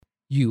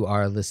You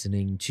are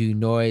listening to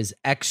Noise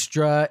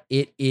Extra.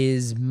 It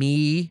is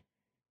me,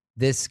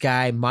 this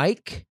guy,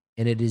 Mike,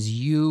 and it is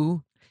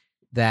you,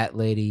 that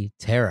lady,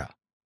 Tara.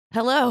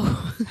 Hello.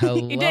 Hello.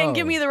 You didn't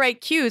give me the right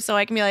cue, so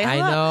I can be like,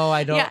 hello. I know,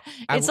 I don't. Yeah,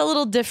 it's a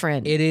little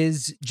different. It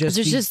is just.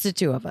 There's just the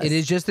two of us. It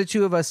is just the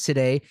two of us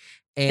today.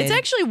 And it's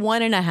actually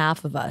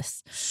 1.5 of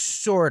us.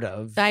 Sort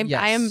of. I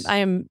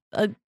am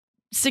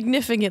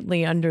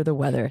significantly under the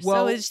weather.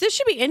 Well, so this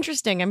should be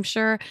interesting. I'm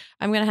sure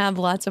I'm going to have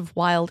lots of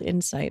wild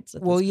insights.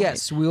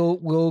 Yes,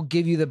 we'll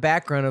give you the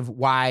background of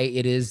why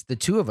it is the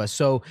two of us.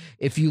 So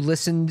if you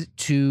listened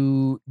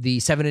to the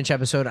 7-inch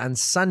episode on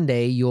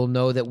Sunday, you'll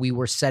know that we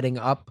were setting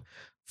up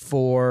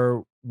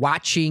for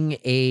watching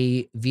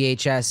a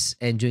VHS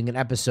and doing an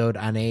episode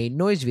on a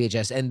noise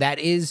VHS. And that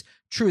is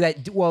true.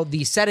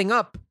 The setting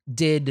up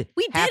did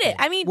happen. It.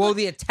 I mean,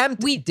 the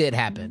attempt did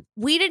happen.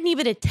 We didn't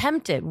even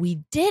attempt it. We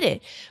did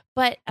it.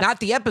 But not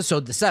the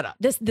episode, the setup.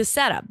 The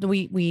setup.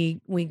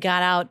 We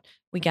got out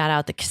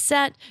the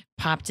cassette,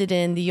 popped it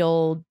in the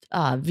old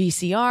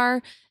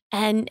VCR,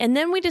 and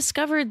then we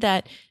discovered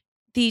that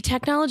the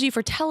technology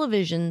for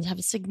televisions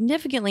have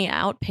significantly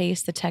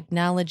outpaced the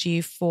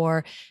technology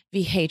for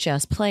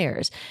VHS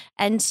players.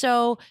 And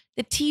so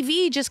the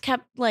TV just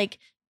kept like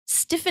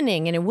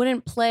stiffening and it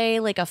wouldn't play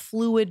like a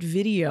fluid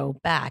video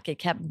back. It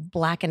kept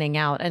blackening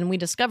out. And we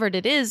discovered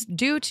it is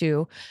due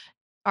to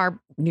our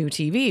new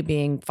TV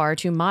being far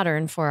too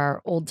modern for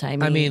our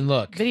old-timey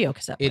video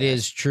cassette players. It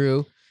is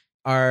true.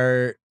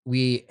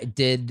 We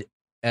did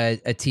a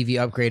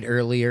TV upgrade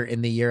earlier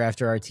in the year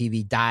after our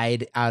TV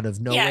died out of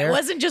nowhere. Yeah, it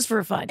wasn't just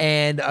for fun.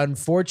 And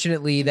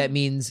unfortunately, that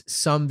means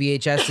some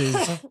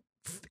VHSs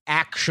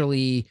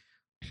actually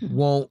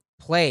won't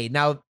play.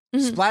 Now,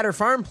 Splatter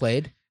Farm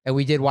played, and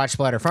we did watch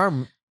Splatter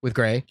Farm with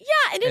Gray.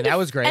 Yeah, and that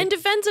was great. In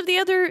defense of the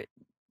other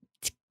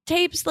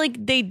tapes,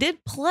 like they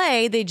did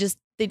play, they just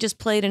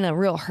played in a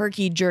real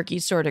herky-jerky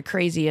sort of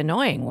crazy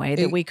annoying way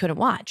that we couldn't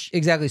watch.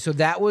 Exactly. So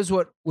that was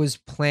what was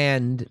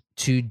planned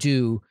to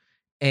do.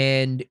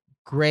 And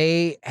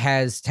Gray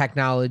has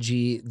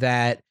technology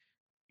that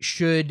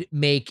should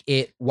make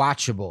it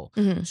watchable.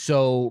 Mm-hmm.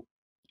 So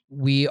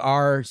we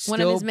are still...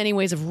 One of his many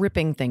ways of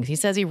ripping things. He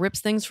says he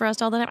rips things for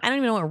us all the time. I don't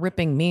even know what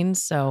ripping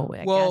means, so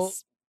I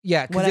guess...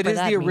 Yeah, because it is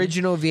the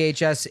original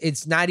VHS.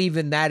 It's not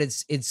even that.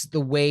 It's the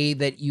way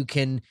that he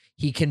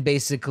can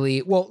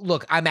basically... Well,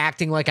 look, I'm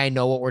acting like I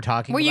know what we're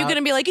talking about. Were you going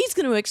to be like, he's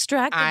going to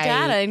extract the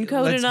data and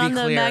code it on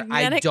the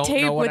magnetic tape? I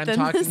don't know what I'm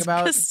talking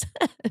about.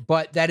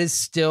 But that is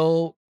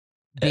still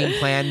being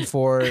planned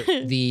for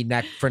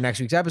next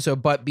week's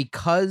episode. But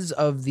because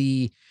of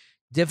the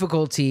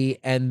difficulty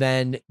and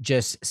then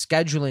just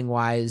scheduling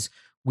wise,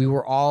 we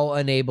were all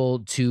unable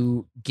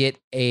to get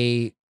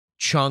a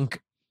chunk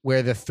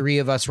where the three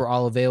of us were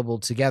all available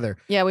together.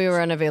 Yeah, we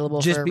were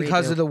unavailable just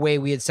because of the way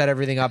we had set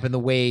everything up and the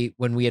way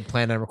when we had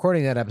planned on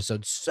recording that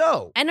episode.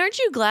 So, and aren't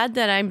you glad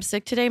that I'm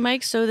sick today,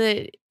 Mike, so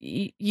that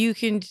you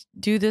can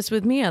do this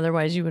with me?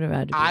 Otherwise, you would have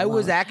had to. I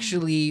was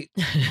actually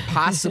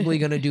possibly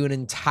going to do an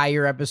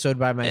entire episode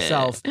by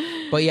myself,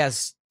 but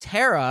yes,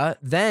 Tara,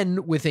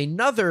 then with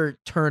another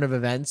turn of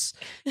events,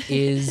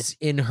 is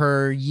in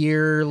her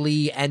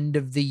yearly end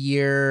of the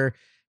year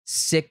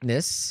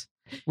sickness,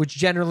 which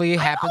generally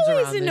happens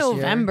around in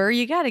November.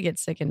 You got to get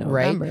sick in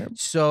November. Right?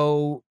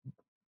 So,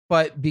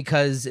 but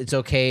because it's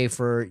okay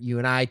for you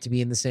and I to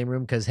be in the same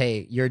room, because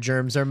hey, your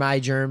germs are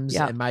my germs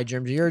and my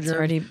germs are your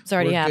germs. It's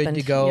already happened.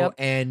 Good to go,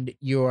 and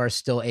you are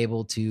still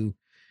able to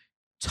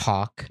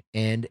talk.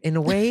 And in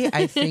a way,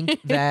 I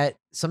think that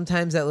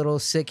sometimes that little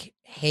sick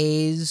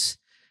haze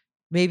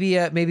maybe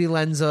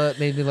lends an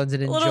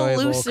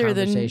enjoyable looser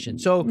conversation.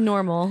 Than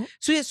normal.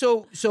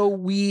 So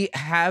we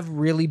have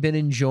really been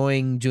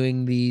enjoying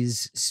doing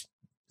these,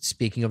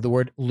 speaking of the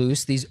word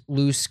loose, these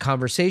loose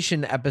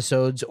conversation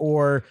episodes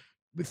or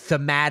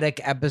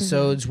thematic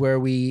episodes where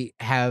we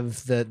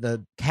have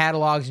the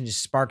catalogs and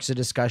just sparks of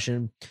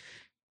discussion.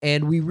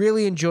 And we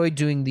really enjoyed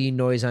doing the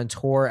Noise on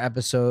Tour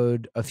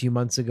episode a few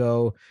months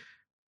ago.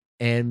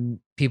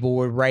 And people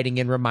were writing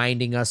in,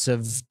 reminding us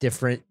of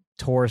different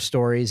tour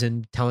stories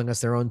and telling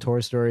us their own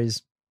tour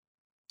stories.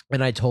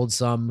 And I told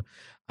some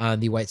on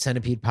the White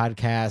Centipede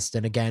podcast.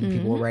 And again,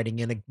 people were writing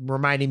in and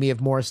reminding me of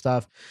more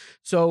stuff.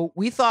 So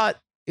we thought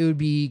it would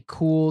be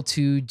cool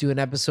to do an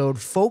episode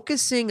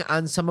focusing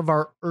on some of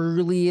our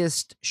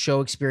earliest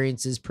show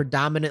experiences,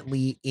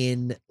 predominantly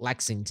in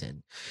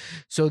Lexington.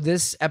 So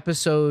this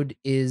episode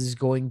is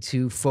going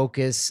to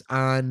focus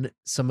on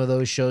some of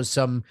those shows,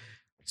 some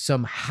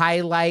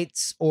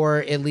highlights,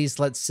 or at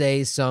least let's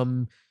say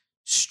some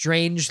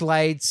strange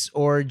lights,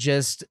 or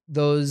just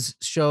those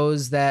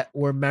shows that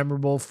were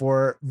memorable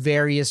for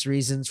various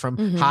reasons, from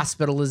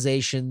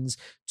hospitalizations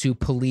to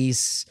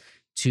police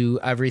to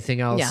everything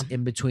else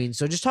in between.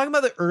 So just talking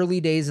about the early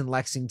days in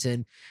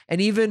Lexington,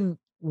 and even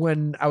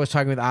when I was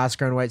talking with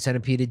Oscar on White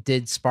Centipede, it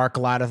did spark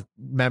a lot of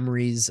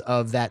memories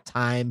of that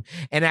time.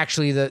 And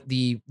actually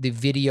the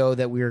video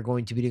that we were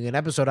going to be doing an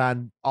episode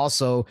on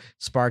also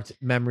sparked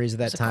memories of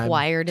that time.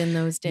 Acquired in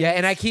those days. Yeah,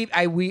 and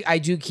I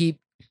do keep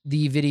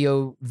the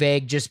video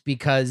vague just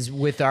because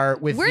we're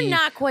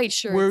not quite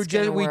sure. we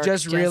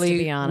to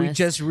be honest.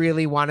 just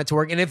really want it to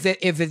work. And if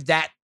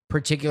that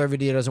particular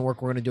video doesn't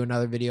work, we're going to do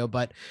another video.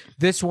 But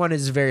this one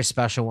is a very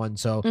special one,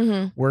 so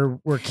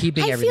we're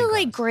keeping. I everything feel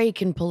like crossed. Gray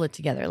can pull it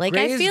together. Like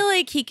Gray I feel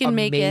like he can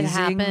make it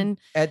happen.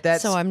 At that,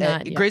 so I'm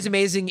not. Gray's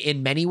amazing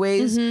in many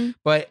ways,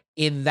 but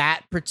in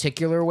that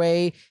particular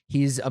way,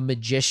 he's a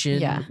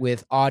magician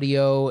with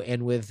audio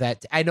and with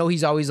that. I know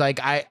he's always like,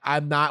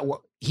 I'm not.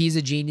 He's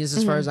a genius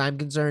as far as I'm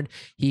concerned.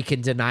 He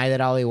can deny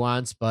that all he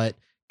wants, but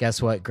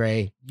guess what,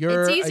 Gray?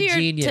 You're a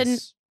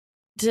genius.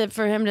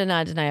 For him to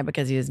not deny it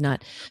because he is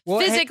not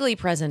physically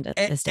present at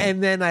this day.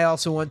 And then I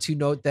also want to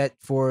note that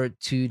for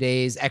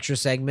today's extra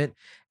segment,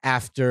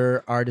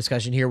 after our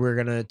discussion here, we're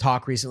going to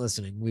talk recent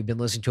listening. We've been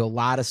listening to a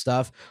lot of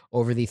stuff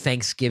over the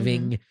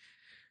Thanksgiving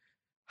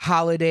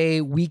holiday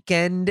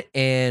weekend,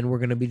 and we're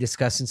going to be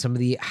discussing some of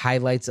the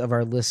highlights of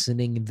our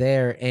listening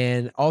there.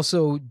 And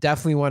also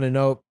definitely want to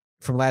note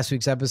from last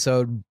week's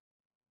episode,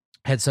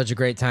 had such a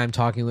great time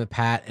talking with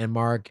Pat and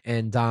Mark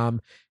and Dom,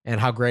 and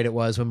how great it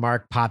was when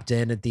Mark popped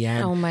in at the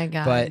end. Oh my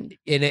God. But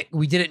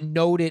we didn't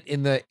note it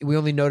we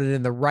only noted it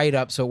in the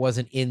write-up, so it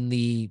wasn't in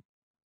the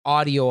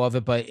audio of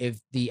it. But if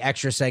the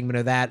extra segment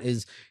of that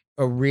is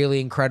a really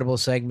incredible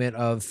segment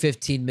of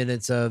 15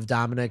 minutes of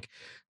Dominic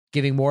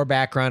giving more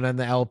background on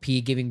the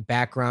LP, giving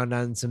background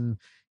on some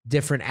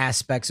different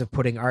aspects of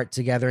putting art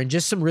together, and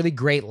just some really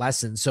great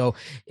lessons. So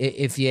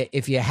if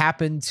you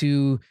happen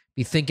to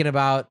be thinking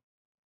about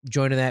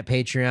joining that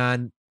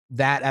Patreon,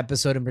 that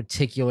episode in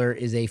particular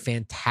is a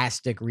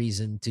fantastic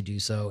reason to do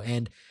so.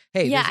 And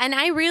hey, and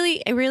I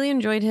really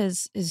enjoyed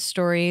his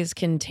stories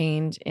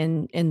contained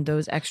in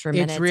those extra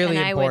minutes. It's really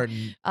and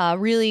important. I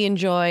would really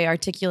enjoy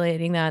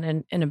articulating that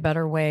in a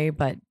better way,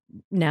 but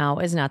now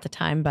is not the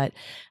time. But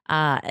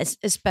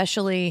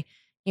especially,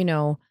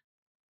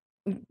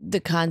 the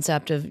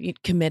concept of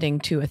committing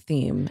to a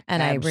theme,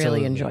 and Absolutely. I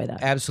really enjoy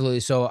that. Absolutely.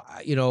 So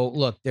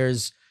look,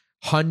 there's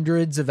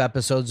hundreds of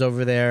episodes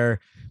over there.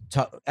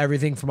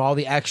 Everything from all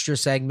the extra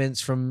segments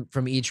from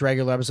each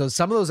regular episode.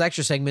 Some of those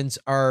extra segments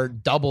are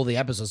double the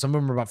episode. Some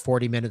of them are about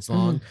 40 minutes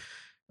long.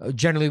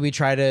 Generally, we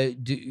try to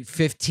do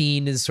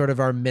 15 is sort of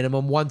our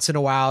minimum. Once in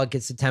a while, it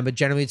gets to 10, but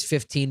generally it's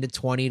 15 to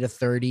 20 to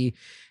 30.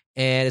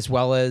 And as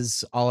well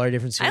as all our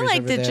different series. I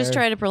like to just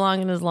try to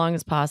prolong it as long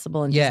as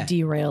possible and just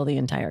derail the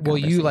entire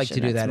conversation. Well, you like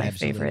to do that, my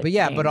absolutely. favorite But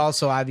yeah, thing but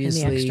also in the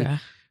obviously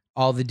extra.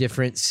 all the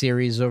different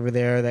series over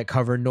there that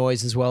cover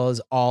noise, as well as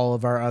all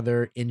of our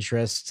other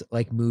interests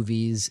like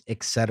movies,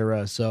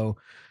 etc. So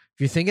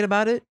if you're thinking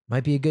about it,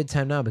 might be a good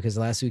time now, because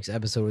last week's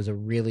episode was a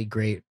really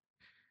great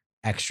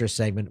extra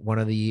segment. One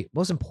of the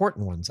most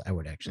important ones, I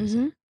would actually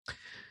say.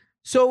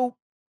 So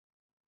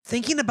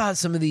thinking about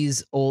some of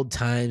these old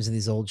times and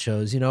these old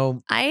shows,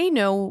 I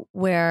know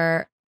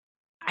where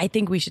I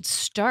think we should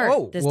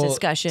start this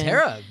discussion.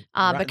 Tara,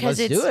 because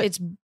it's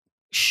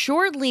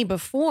shortly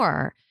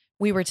before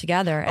we were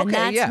together. And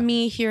that's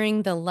me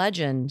hearing the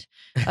legend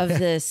of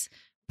this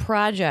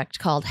project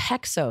called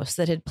Hexos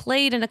that had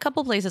played in a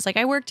couple places. Like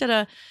I worked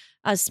at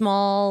a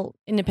small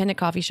independent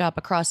coffee shop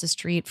across the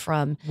street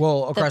from...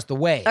 across the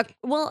way.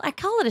 I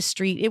call it a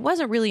street. It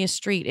wasn't really a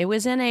street. It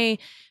was in a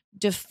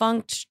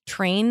defunct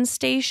train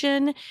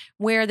station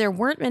where there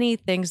weren't many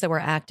things that were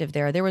active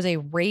there. There was a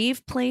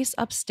rave place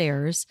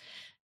upstairs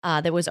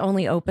that was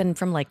only open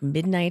from like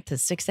midnight to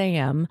 6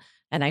 a.m.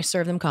 And I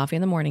served them coffee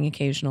in the morning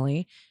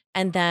occasionally.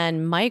 And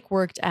then Mike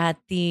worked at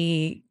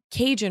the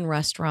Cajun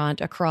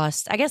restaurant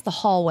across, I guess, the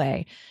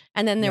hallway.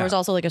 And then there was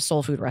also like a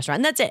soul food restaurant.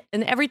 And that's it.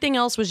 And everything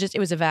else was it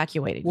was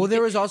evacuated. Well,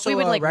 there was also we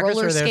would like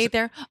roller skate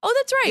there. Oh,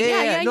 that's right.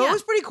 Yeah. No, it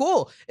was pretty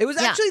cool. It was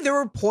actually, there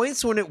were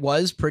points when it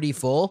was pretty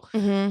full.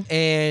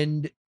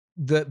 And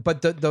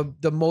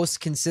the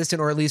most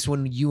consistent, or at least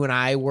when you and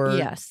I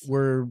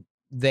were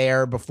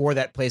there before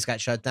that place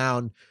got shut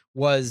down,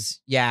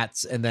 was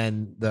Yats and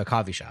then the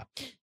coffee shop.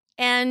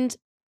 And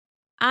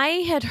I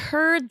had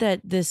heard that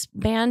this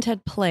band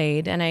had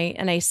played, and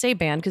I say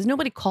band because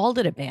nobody called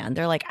it a band.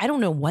 They're like, I don't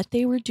know what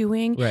they were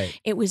doing. Right.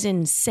 It was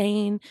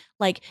insane.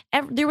 Like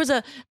there was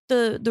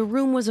the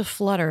room was a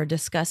flutter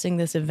discussing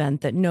this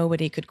event that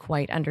nobody could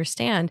quite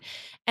understand.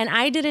 And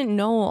I didn't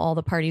know all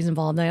the parties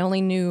involved. I only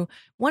knew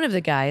one of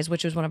the guys,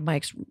 which was one of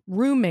Mike's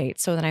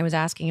roommates. So then I was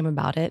asking him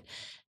about it.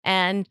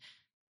 And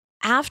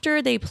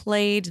after they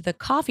played the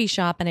coffee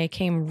shop and I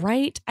came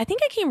right at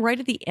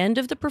the end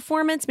of the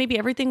performance. Maybe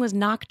everything was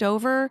knocked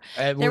over.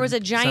 There was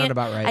a giant,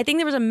 right. I think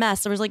there was a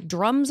mess. There was like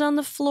drums on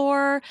the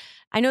floor.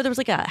 I know there was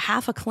like a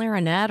half a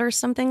clarinet or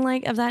something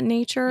like of that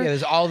nature. Yeah,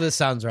 there's all this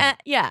sounds right.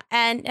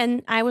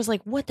 And I was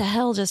like, what the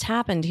hell just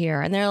happened here?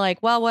 And they're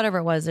like, well, whatever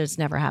it was, it's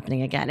never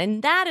happening again.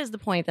 And that is the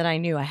point that I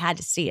knew I had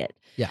to see it.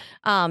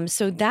 Yeah.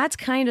 So that's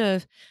kind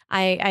of,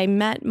 I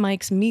met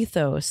Mike's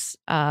mythos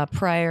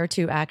prior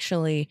to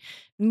actually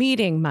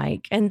meeting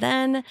Mike. And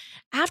then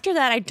after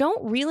that, I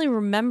don't really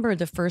remember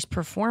the first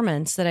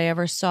performance that I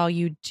ever saw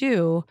you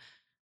do.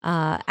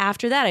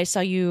 After that, I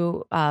saw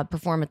you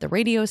perform at the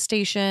radio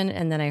station,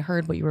 and then I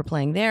heard what you were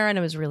playing there, and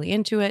I was really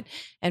into it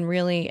and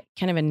really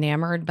kind of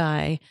enamored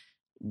by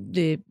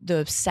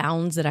the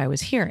sounds that I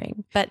was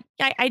hearing. But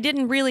I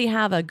didn't really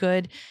have a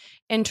good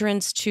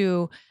entrance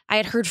to. I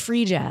had heard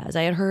free jazz,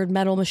 I had heard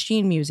metal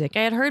machine music,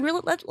 I had heard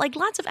really, like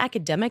lots of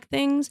academic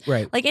things.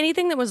 Right. Like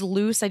anything that was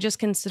loose, I just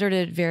considered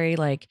it very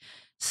like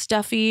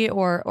stuffy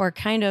or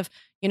kind of,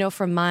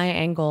 from my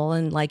angle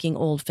and liking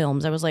old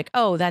films, I was like,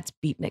 oh, that's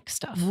beatnik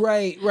stuff.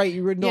 Right.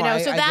 You would know.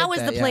 So that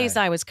was the place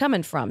I was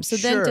coming from. So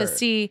then to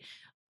see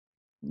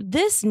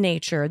this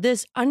nature,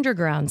 this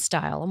underground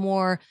style, a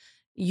more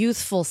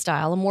youthful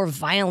style, a more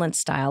violent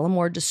style, a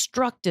more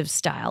destructive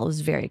style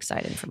is very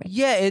exciting for me.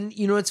 Yeah. And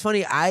it's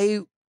funny.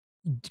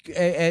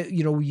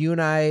 You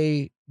and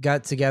I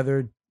got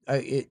together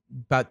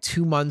about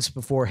 2 months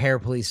before Hair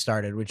Police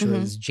started, which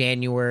was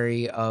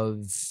January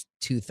of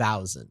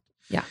 2000.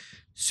 Yeah.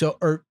 So,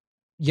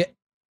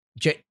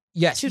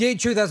 yes,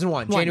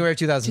 2001, January of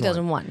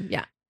 2001.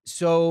 Yeah.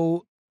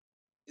 So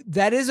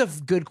that is a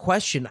good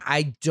question.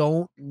 I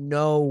don't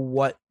know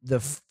what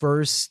the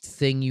first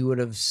thing you would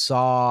have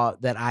saw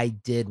that I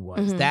did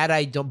was. That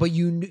I don't, but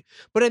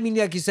I mean,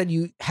 like you said,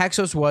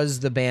 Hexos was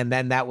the band,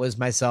 then that was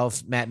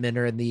myself, Matt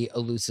Minner, and the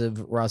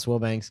elusive Ross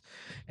Wilbanks.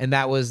 And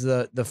that was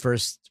the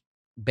first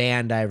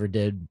band I ever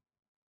did.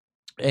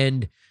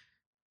 And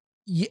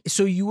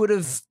so you would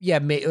have,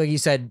 like you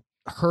said,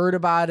 heard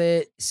about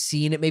it,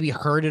 seen it, maybe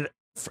heard it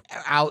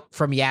out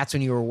from Yats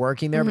when you were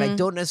working there, but I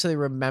don't necessarily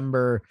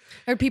remember.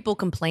 Heard people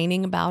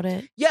complaining about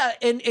it. Yeah,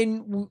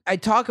 and I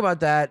talk about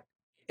that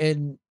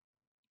in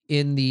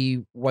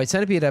the White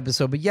Centipede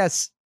episode, but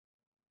yes,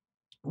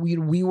 we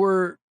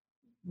were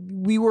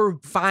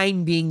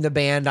fine being the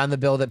band on the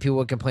bill that people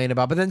would complain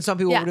about, but then some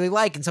people really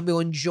like, and some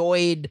people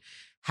enjoyed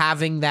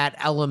having that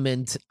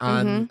element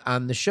on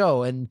the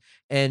show, and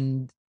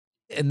then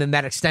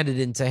that extended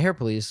into Hair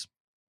Police.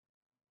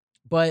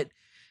 But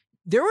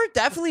there were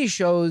definitely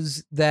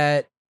shows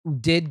that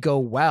did go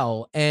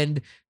well. And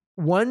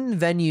one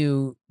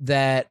venue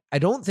that I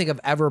don't think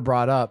I've ever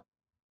brought up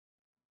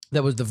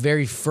that was the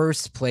very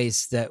first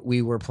place that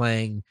we were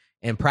playing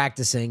and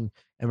practicing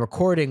and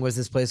recording was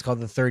this place called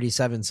the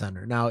 37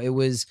 Center. Now, it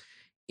was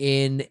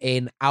in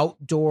an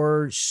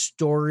outdoor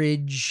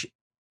storage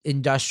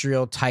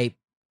industrial type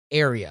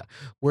area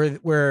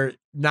where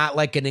not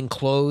like an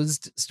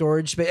enclosed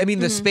storage space. I mean,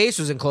 the space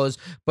was enclosed,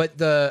 but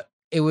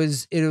it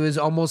was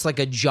almost like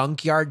a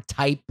junkyard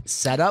type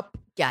setup.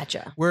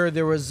 Gotcha. Where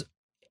there was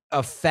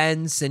a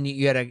fence and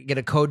you had to get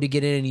a code to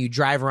get in, and you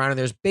drive around, and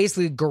there's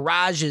basically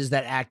garages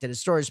that acted as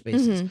storage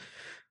spaces.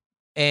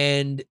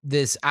 And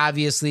this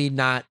obviously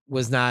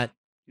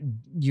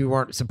you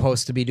weren't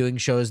supposed to be doing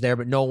shows there,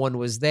 but no one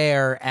was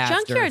there after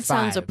Junkyard 5.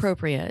 Sounds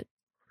appropriate.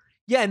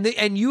 Yeah,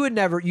 and you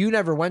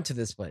never went to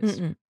this place.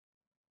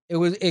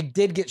 It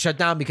did get shut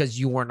down because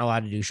you weren't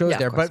allowed to do shows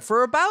there. But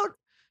for about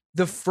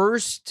the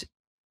first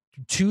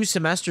 2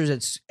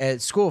 semesters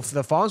at school, for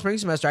the fall and spring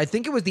semester, I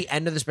think it was the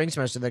end of the spring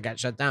semester that got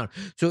shut down.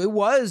 So it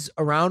was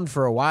around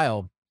for a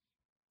while.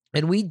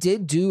 And we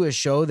did do a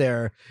show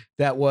there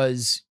that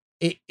was,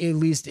 at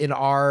least in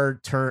our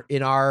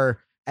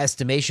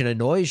estimation, a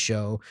noise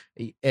show.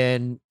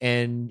 And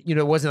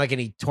it wasn't like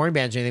any touring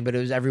bands or anything, but it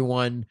was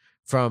everyone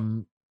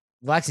from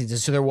Lexington.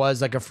 So there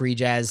was like a free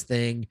jazz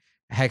thing.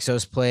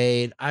 Hexos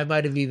played. I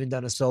might have even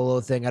done a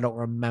solo thing. I don't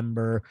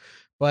remember.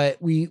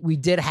 But we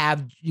did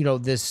have,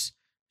 this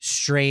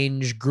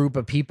strange group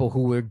of people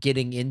who were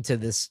getting into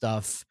this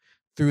stuff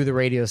through the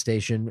radio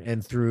station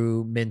and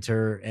through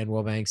Minter and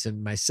Wilbanks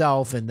and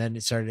myself. And then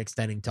it started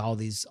extending to all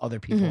these other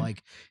people.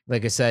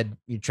 Like I said,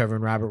 Trevor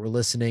and Robert were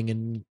listening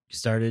and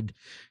started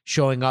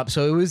showing up.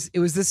 So it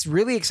was this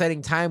really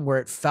exciting time where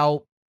it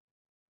felt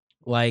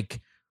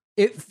like,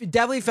 it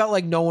definitely felt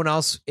like no one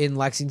else in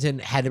Lexington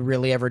had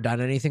really ever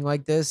done anything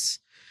like this.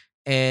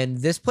 And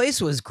this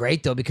place was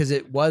great though, because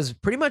it was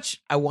pretty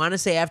much, I want to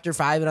say after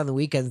 5 and on the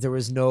weekends, there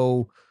was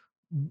no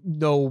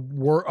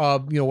work,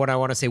 what I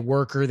want to say,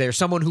 worker there,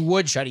 someone who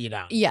would shut you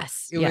down.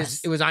 Yes.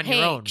 It was on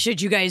your own.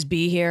 Should you guys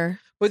be here?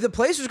 But the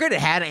place was great. It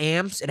had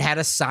amps. It had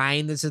a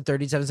sign that said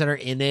 37 Center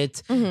in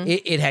it.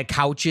 It had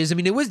couches. I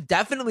mean, it was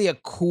definitely a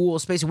cool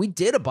space. And we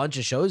did a bunch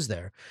of shows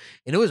there.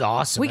 And it was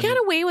awesome. We got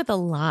away with a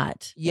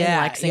lot in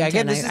Lexington.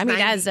 Again,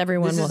 as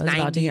everyone was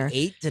about to hear.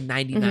 98 to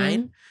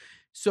 99.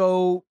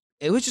 So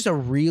it was just a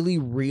really,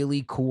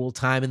 really cool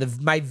time.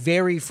 And my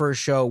very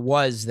first show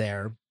was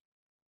there.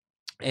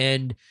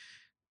 And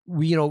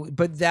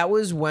but that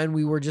was when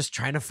we were just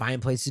trying to find a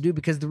place to do,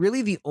 because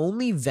the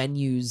only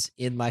venues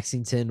in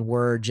Lexington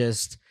were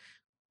just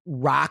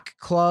rock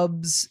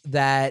clubs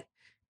that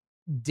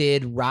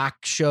did rock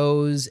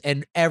shows,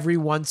 and every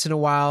once in a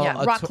while,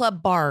 rock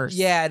club bars.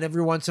 Yeah, and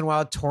every once in a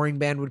while, a touring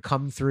band would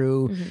come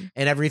through,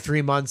 and every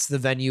 3 months, the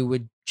venue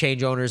would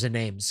change owners and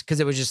names, because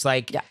it was just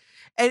like,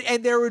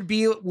 and there would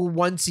be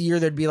once a year,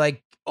 there'd be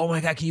like, oh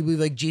my God, can you believe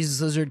like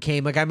Jesus Lizard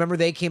came? Like I remember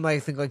they came, I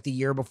think like the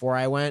year before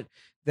I went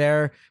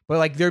there, but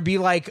like there'd be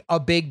like a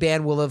big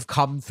band will have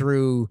come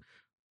through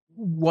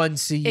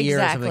once a year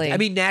or something. Exactly. I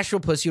mean, Nashville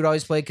Pussy would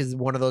always play because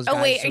one of those guys.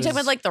 Oh wait, are you talking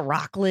about like the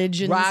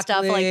Rockledge and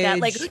stuff like that?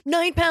 Like Rockledge,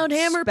 9 Pound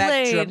Hammer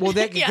Spectrum. played.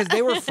 Well, because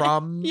they were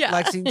from Yeah.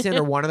 Lexington,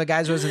 or one of the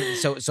guys wasn't.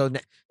 So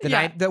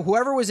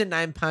whoever was in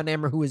 9 Pound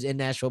Hammer who was in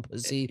Nashville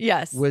Pussy,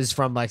 Yes. was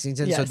from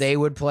Lexington. So Yes. they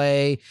would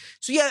play.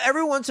 So yeah,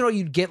 every once in a while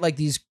you'd get like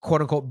these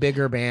quote unquote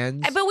bigger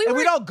bands, But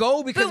we'd all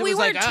go because But it we was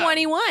weren't like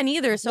 21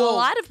 either, so a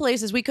lot of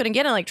places we couldn't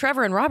get in. Like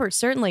Trevor and Robert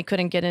certainly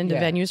couldn't get into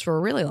venues for a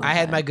really long time. I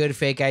had my good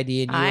fake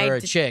ID, and you were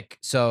a chick,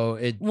 so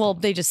it. Well,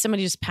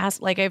 somebody just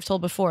passed. Like I've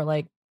told before,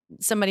 like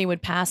somebody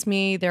would pass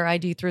me their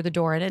ID through the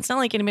door, and it's not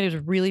like anybody was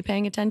really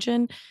paying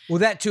attention. Well,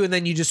 that too, and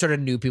then you just sort of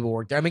knew people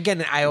worked there. I mean,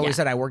 again, I always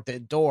said I worked at the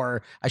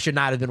door. I should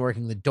not have been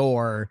working the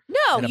door.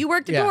 No, you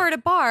worked the door at a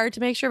bar to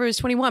make sure it was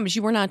 21, but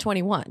you were not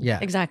 21. Yeah,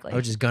 exactly. I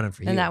was just gunning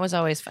for you, and that was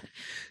always fun.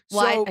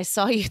 Well, I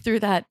saw you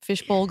through that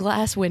fishbowl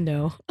glass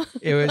window.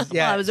 It was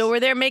I was over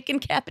there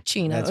making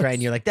cappuccinos. That's right,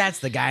 and you're like, that's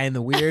the guy in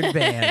the weird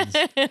bands.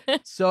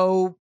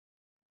 So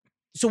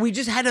we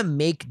just had to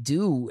make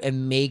do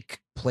and make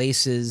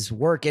places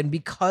work. And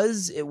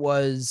because it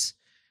was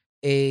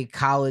a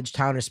college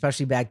town,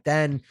 especially back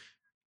then,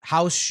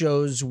 house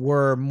shows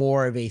were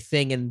more of a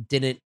thing and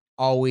didn't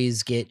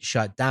always get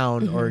shut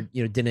down or,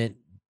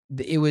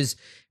 it was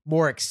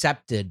more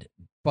accepted.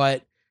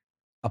 But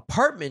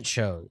apartment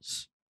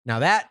shows, now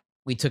that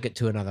we took it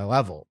to another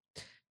level.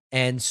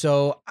 And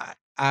so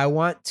I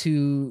want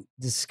to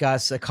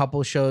discuss a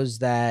couple shows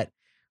that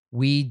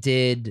we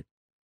did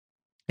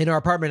in our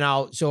apartment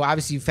now. So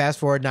obviously fast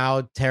forward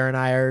now, Tara and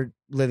I are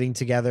living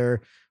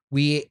together.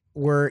 We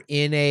were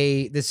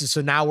in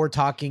so now we're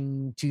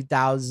talking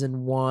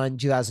 2001,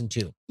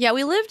 2002. Yeah,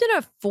 we lived in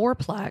a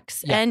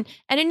fourplex and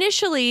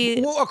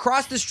initially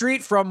across the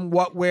street from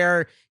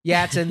where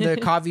Yats and the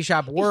coffee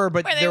shop were,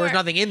 but there was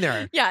nothing in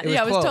there. Yeah, it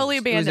was totally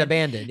abandoned. It was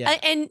abandoned. Yeah.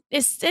 And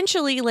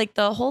essentially like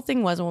the whole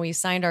thing was when we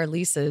signed our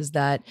leases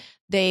that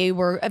they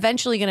were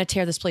eventually going to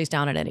tear this place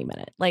down at any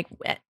minute. Like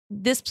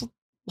this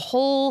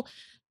whole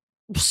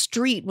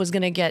street was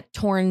going to get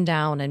torn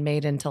down and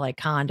made into like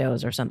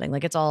condos or something.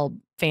 Like it's all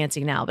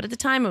fancy now, but at the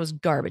time it was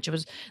garbage. It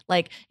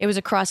was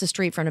across the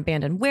street from an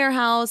abandoned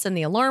warehouse, and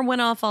the alarm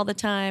went off all the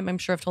time. I'm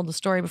sure I've told the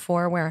story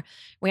before where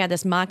we had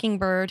this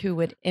mockingbird who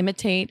would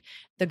imitate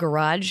the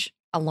garage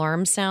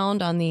alarm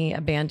sound on the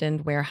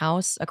abandoned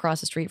warehouse across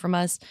the street from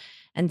us.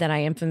 And then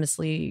I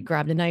infamously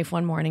grabbed a knife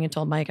one morning and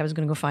told Mike I was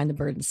going to go find the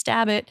bird and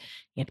stab it.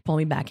 He had to pull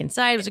me back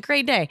inside. It was a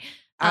great day.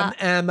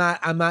 I'm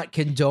not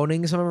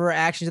condoning some of our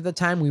actions at the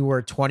time. We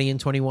were 20 and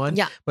 21.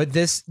 Yeah. But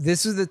this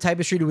is the type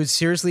of street. It was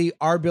seriously,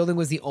 our building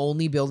was the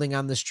only building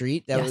on the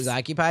street that was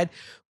occupied.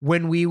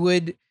 When we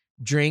would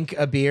drink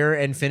a beer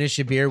and finish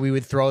a beer, we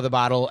would throw the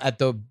bottle at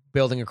the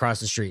building across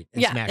the street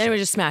and smash it. And it would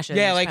just smash it.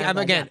 Yeah, like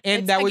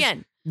that was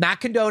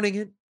not condoning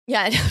it.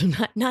 Yeah,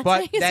 not but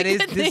saying that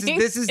it's a good thing.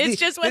 This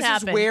is what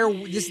happened.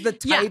 This is the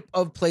type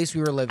of place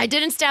we were living. I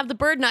didn't stab the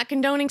bird, not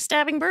condoning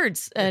stabbing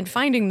birds and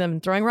finding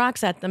them, throwing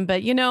rocks at them,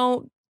 but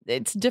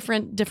it's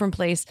different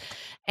place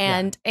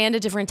and a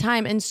different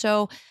time. And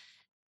so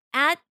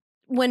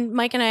when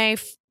Mike and I,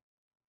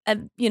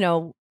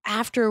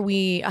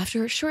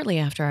 shortly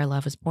after our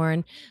love was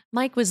born,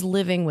 Mike was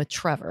living with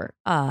Trevor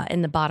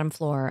in the bottom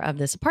floor of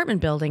this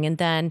apartment building. And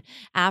then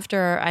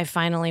after I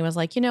finally was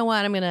like, you know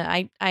what,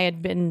 I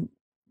had been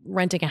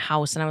renting a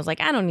house and I was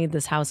like, I don't need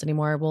this house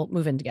anymore. We'll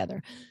move in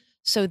together.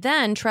 So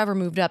then Trevor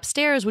moved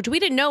upstairs, which we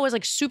didn't know was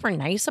like super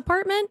nice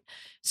apartment.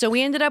 So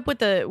we ended up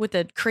with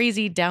a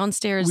crazy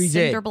downstairs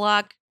cinder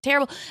block,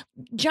 terrible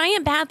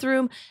giant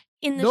bathroom.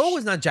 It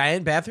was not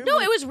giant bathroom. No,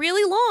 it was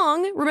really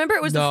long. Remember,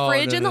 it was the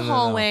fridge in the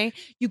hallway. No.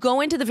 You go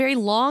into the very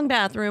long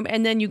bathroom,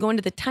 and then you go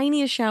into the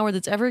tiniest shower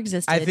that's ever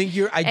existed. I think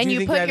you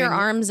put your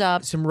arms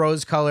up. Some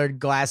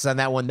rose-colored glasses on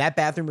that one. That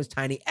bathroom was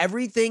tiny.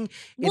 Everything.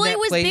 Well, it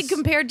was big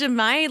compared to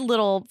my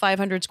little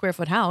 500 square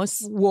foot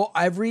house. Well,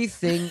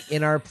 everything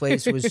in our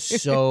place was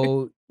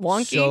so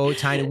wonky, so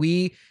tiny.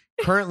 We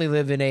currently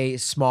live in a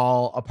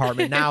small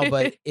apartment now,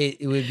 but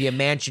it would be a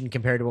mansion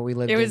compared to what we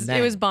lived in then.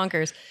 It was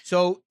bonkers.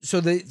 So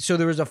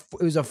there was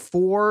it was a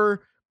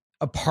 4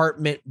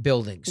 apartment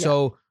building. Yeah.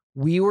 So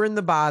we were in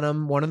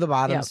one of the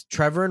bottoms. Yep.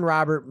 Trevor and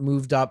Robert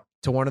moved up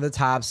to one of the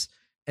tops,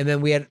 and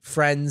then we had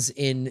friends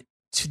in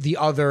the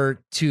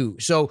other 2.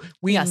 So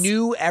we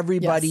knew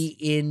everybody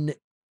in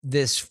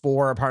this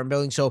 4 apartment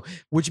building. So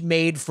which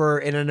made for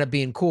it ended up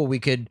being cool. We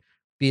could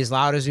be as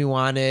loud as we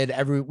wanted.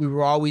 We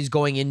were always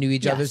going into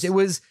each other's.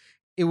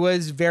 It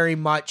was very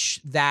much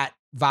that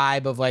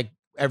vibe of like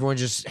everyone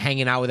just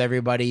hanging out with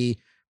everybody,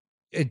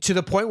 to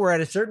the point where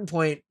at a certain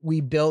point Tara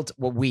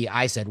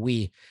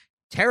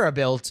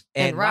built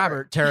and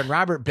Tara and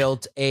Robert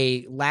built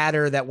a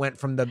ladder that went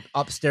from the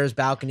upstairs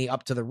balcony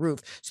up to the roof.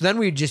 So then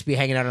we'd just be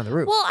hanging out on the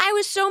roof. Well, I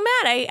was so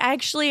mad.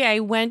 I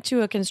went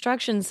to a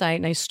construction site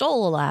and I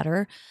stole a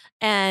ladder,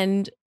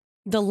 and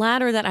the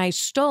ladder that I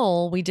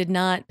stole, we did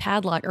not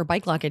padlock or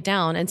bike lock it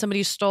down, and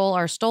somebody stole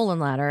our stolen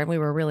ladder, and we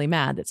were really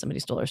mad that somebody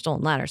stole our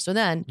stolen ladder. So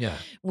then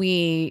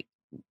we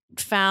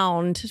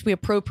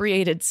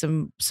appropriated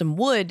some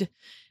wood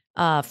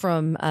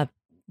from a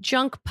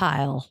junk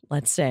pile,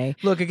 let's say.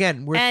 Look,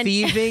 again, we're And-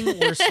 thieving,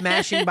 we're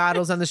smashing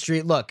bottles on the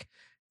street. Look,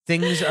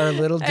 things are a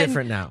little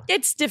different now.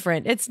 It's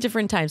different. It's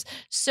different times.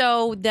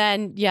 So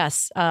then,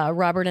 yes,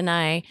 Robert and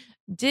I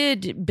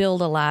did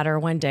build a ladder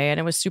one day, and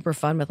it was super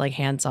fun with like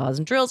handsaws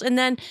and drills. And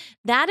then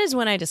that is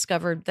when I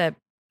discovered that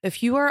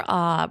if you are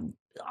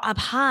up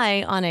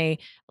high on a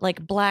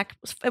like black,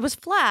 it was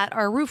flat,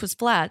 our roof was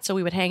flat, so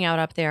we would hang out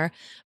up there.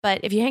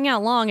 But if you hang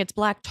out long, it's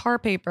black tar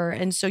paper,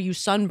 and so you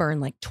sunburn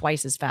like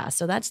twice as fast.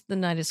 So that's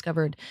when I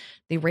discovered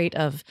the rate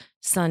of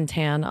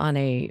suntan on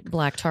a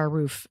black tar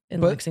roof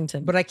in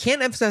Lexington. But I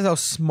can't emphasize how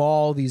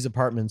small these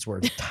apartments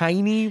were.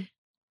 Tiny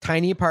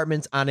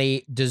apartments on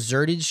a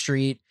deserted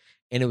street,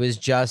 and it was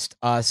just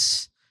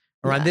us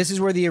around. Yeah. This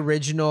is where the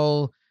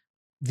original,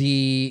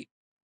 now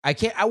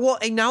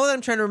that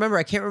I'm trying to remember,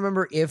 I can't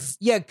remember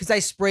because I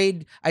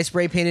spray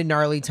painted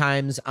Gnarly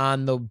Times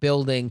on the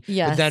building,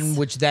 Yes.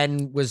 which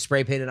then was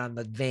spray painted on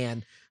the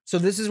van. So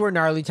this is where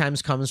Gnarly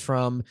Times comes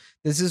from.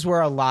 This is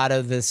where a lot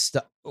of this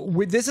stuff.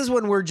 This is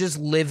when we're just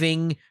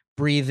living,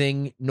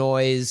 breathing,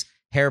 noise,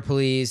 hair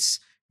police,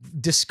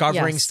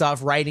 discovering Yes.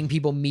 stuff, writing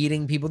people,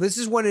 meeting people. This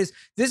is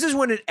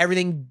when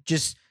everything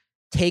just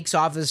takes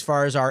off as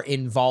far as our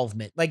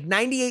involvement. Like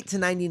 98 to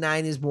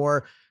 99 is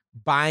more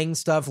buying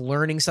stuff,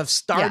 learning stuff,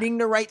 starting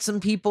to write some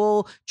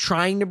people,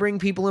 trying to bring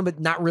people in, but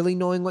not really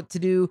knowing what to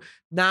do.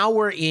 Now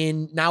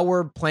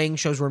we're playing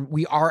shows where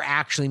we are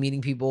actually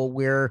meeting people.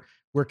 We're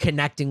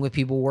connecting with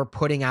people. We're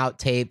putting out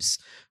tapes.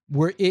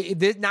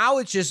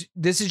 This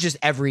is just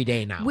every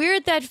day now. We're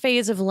at that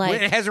phase of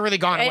like, It hasn't really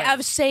gone away.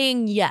 of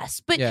saying yes,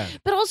 but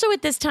also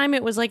at this time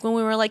it was like when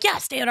we were like, yeah,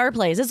 stay at our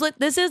place.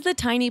 This is the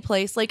tiny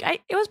place. Like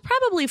it was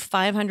probably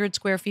 500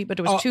 square feet, but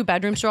it was 2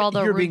 bedrooms. So all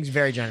the You're being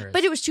very generous.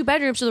 but it was 2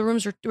 bedrooms, so the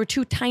rooms were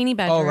 2 tiny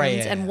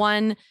bedrooms and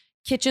one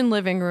kitchen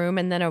living room,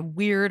 and then a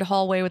weird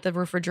hallway with a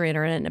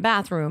refrigerator in it and a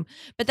bathroom.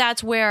 But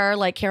that's where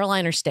like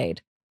Carolina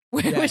stayed.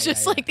 It was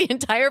just like the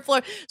entire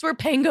floor. It's where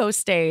Pango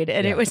stayed.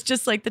 And it was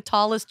just like the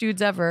tallest dudes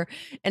ever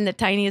in the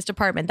tiniest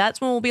apartment. That's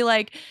when we'll be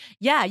like,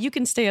 yeah, you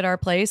can stay at our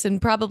place.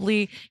 And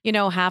probably,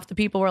 half the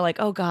people were like,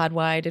 oh God,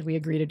 why did we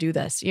agree to do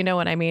this? You know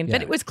what I mean? Yeah.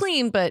 But it was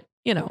clean, but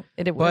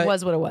it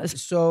was what it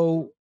was.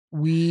 So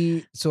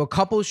a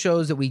couple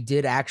shows that we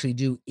did actually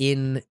do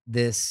in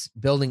this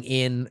building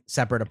in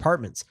separate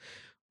apartments.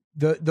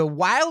 The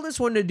wildest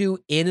one to do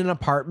in an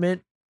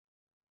apartment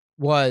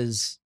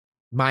was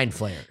Mind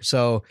Flayer.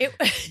 So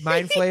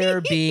Mind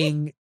Flayer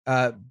being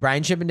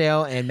Brian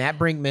Chippendale and Matt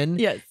Brinkman.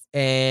 Yes.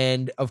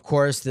 And of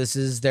course,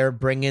 they're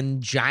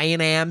bringing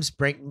giant amps.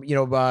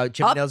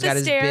 Chippendale's got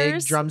his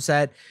big drum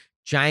set,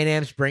 giant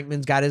amps.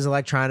 Brinkman's got his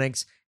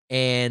electronics,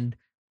 and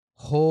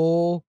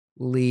holy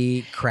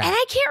crap! And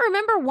I can't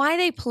remember why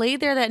they played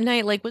there that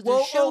night. Like, was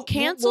the show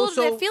canceled?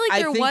 I feel like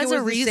there was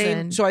a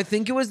reason. So I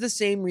think it was the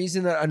same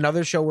reason that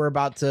another show we're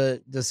about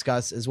to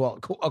discuss as well,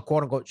 a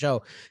quote unquote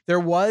show. There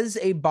was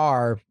a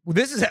bar.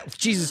 This is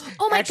Jesus.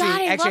 Oh my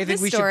God! I think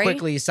we should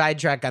quickly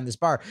sidetrack on this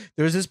bar.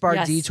 There was this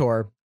bar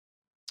Detour.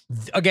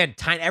 Again,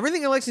 tiny.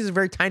 Everything in Lexington is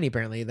very tiny.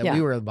 Apparently, that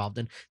we were involved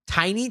in.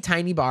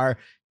 Tiny bar.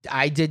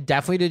 I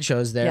definitely did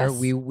shows there. Yes.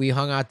 We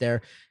hung out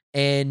there,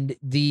 and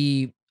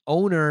the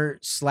owner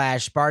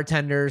 /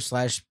 bartender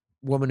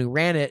 / woman who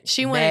ran it,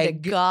 she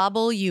wanted to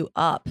gobble you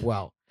up.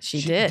 Well,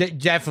 she did.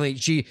 Definitely.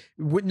 She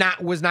was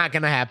not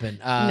going to happen.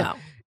 No.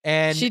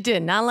 And she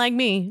did not like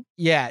me.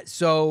 Yeah.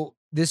 So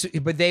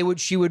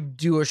she would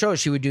do a show.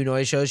 She would do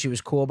noise shows. She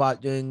was cool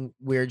about doing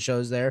weird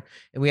shows there,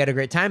 and we had a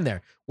great time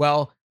there.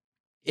 Well,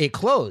 it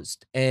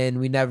closed, and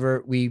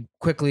we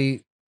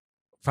quickly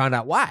found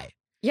out why.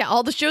 Yeah.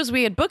 All the shows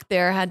we had booked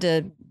there had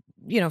to,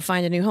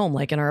 find a new home,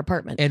 like in our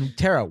apartment. And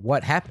Tara,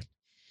 what happened?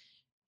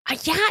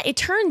 It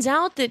turns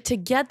out that to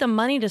get the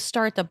money to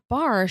start the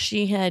bar,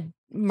 she had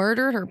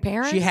murdered her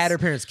parents. She had her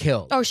parents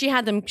killed. Oh, she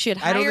had them. She had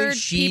hired I don't think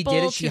she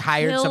did it. She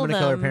hired someone to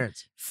kill her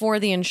parents for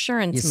the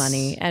insurance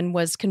money and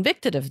was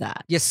convicted of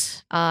that.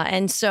 Yes.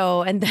 And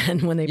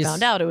then when they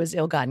found out, it was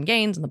ill-gotten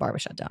gains and the bar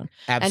was shut down.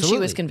 Absolutely. And she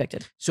was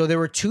convicted. So there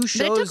were 2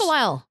 shows. But it took a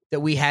while. That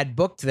we had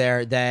booked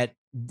there that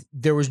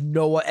there was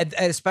no,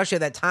 especially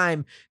at that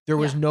time, there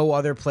was no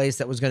other place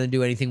that was going to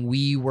do anything.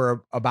 We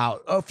were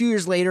about a few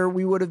years later,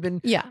 we would have been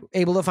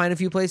able to find a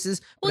few places.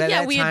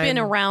 Well, we had been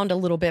around a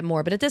little bit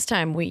more, but at this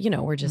time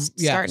we're just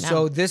starting out.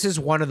 So this is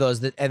one of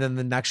those and then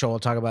the next show we'll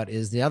talk about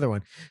is the other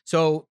one.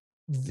 So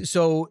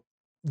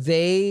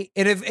they,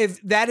 and if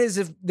that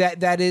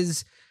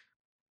is,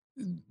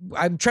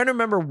 I'm trying to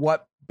remember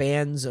what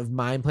bands of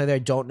mine play there. I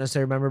don't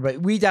necessarily remember,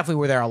 but we definitely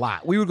were there a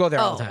lot. We would go there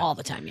all the time. All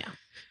the time. Yeah.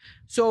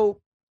 So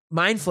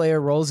Mind Flayer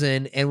rolls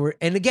in, and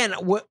again,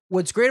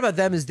 what's great about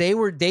them is they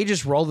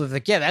just rolled with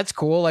like, yeah, that's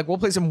cool. Like, we'll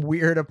play some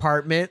weird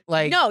apartment.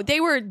 Like, no, they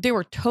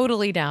were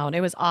totally down.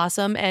 It was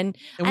awesome, and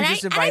we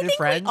just invited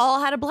friends. We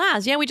all had a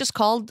blast. Yeah, we just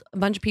called a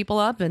bunch of people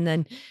up, and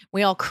then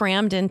we all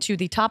crammed into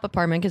the top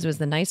apartment because it was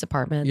the nice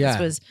apartment. Yeah.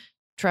 This was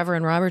Trevor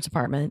and Robert's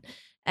apartment,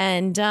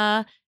 and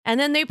then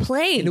they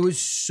played. And it was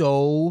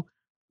so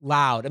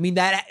loud. I mean,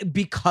 that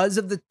because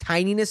of the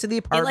tininess of the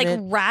apartment,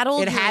 it like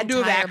rattled. It had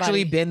to have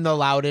actually been the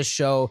loudest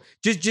show.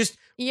 Just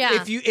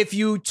Yeah. if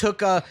you took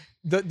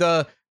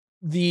the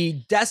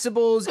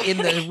decibels in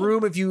the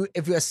room,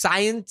 if a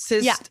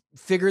scientist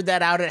figured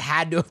that out, it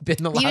had to have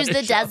been the loudest.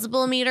 Use the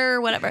decibel meter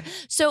or whatever.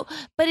 So,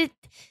 but it,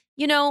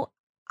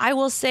 I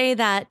will say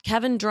that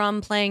Kevin Drum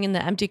playing in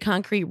the empty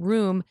concrete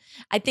room,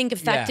 I think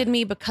affected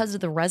me because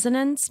of the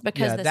resonance,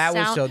 because the that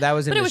sound. that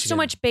was in but it was so Michigan.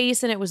 much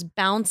bass and it was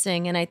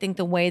bouncing, and I think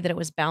the way that it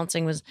was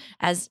bouncing was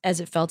as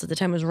it felt at the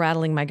time was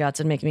rattling my guts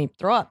and making me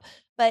throw up.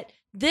 But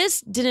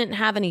this didn't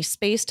have any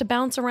space to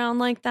bounce around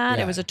like that.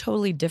 Yeah. It was a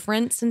totally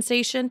different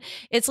sensation.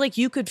 It's like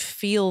you could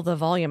feel the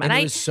volume, and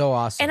it was so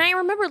awesome. And I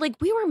remember, like,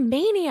 we were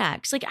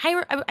maniacs. Like,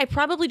 I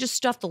probably just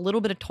stuffed a little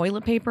bit of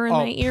toilet paper in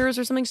my ears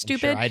or something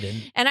stupid. I'm sure I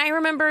didn't. And I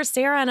remember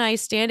Sarah and I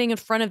standing in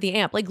front of the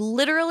amp, like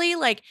literally,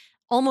 like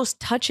almost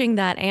touching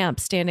that amp,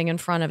 standing in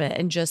front of it,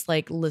 and just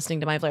like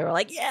listening to my flavor.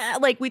 Like, yeah,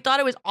 like we thought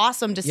it was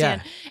awesome to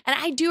stand. And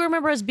I do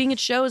remember us being at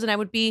shows, and I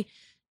would be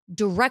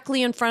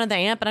directly in front of the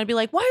amp, and I'd be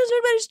like, "Why is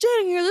everybody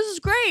standing here? This is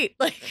great!"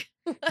 Like.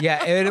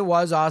 Yeah, and it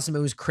was awesome. It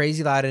was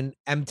crazy loud, and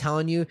I'm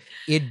telling you,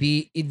 it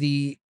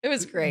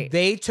was great.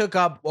 They took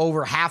up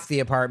over half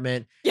the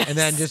apartment, and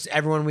then just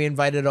everyone we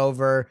invited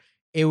over.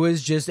 It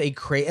was just a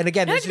crazy. And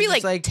again, this would be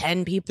is like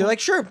 10 people. They're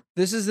like, sure,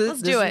 this is it.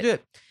 Let's do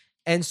it.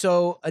 And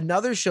so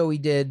another show we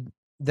did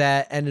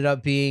that ended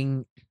up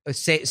being a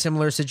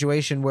similar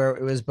situation where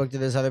it was booked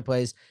at this other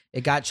place.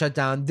 It got shut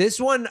down. This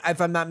one,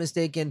 if I'm not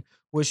mistaken,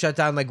 was shut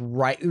down like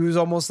right. It was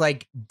almost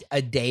like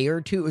a day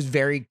or two. It was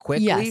very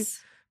quickly. Yes.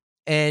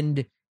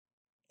 And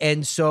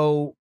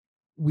so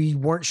we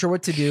weren't sure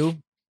what to do.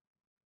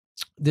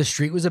 The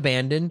street was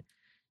abandoned.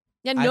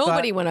 Yeah,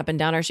 nobody went up and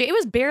down our street. It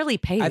was barely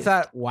paved. I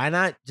thought, why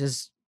not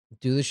just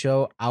do the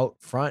show out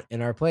front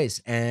in our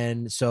place?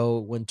 And so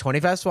when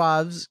 25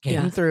 Swabs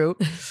came through,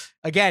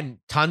 again,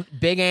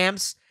 big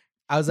amps.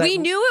 I was like, we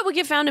knew it would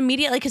get found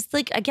immediately because,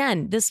 like,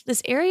 again, this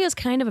area is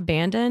kind of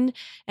abandoned,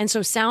 and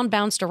so sound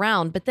bounced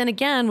around. But then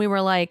again, we were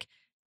like,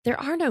 there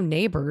are no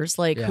neighbors.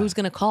 Like, who's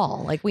gonna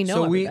call? Like, we know.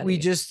 So everybody. we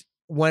just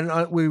went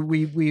on.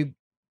 We,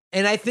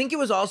 and I think it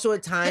was also a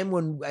time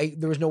when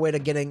there was no way to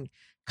get in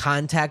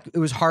contact. It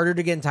was harder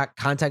to get in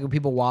contact with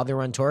people while they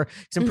were on tour.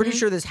 Because I'm pretty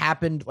sure this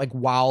happened like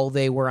while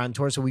they were on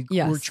tour. So we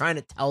were trying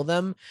to tell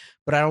them,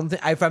 but I don't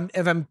think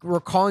if I'm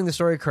recalling the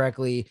story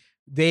correctly.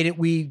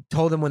 We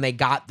told them when they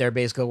got there,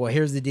 basically, well,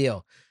 here's the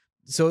deal.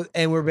 So,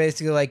 and we're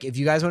basically like, if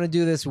you guys want to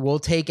do this, we'll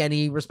take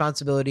any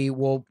responsibility.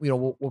 We'll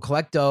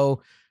collect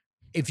dough.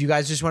 If you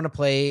guys just want to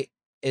play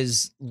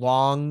as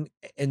long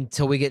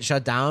until we get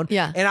shut down.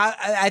 Yeah. And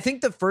I think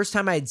the first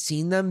time I had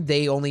seen them,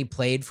 they only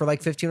played for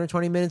like 15 or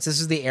 20 minutes. This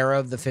is the era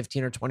of the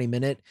 15 or 20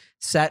 minute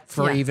set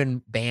for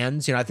even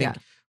bands. I think,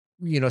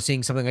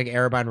 seeing something like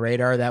Erebon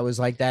Radar, that was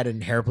like that.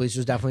 And Hair Police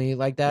was definitely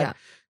like that. Yeah.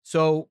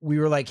 So we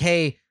were like,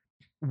 hey,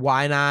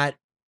 why not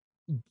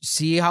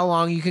see how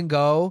long you can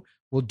go?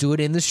 We'll do it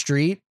in the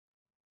street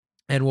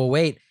and we'll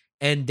wait.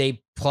 And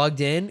they plugged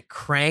in,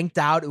 cranked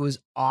out. It was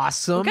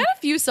awesome. We got a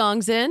few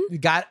songs in.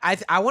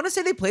 I want to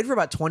say they played for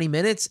about 20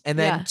 minutes and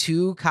then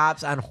two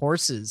cops on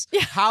horses.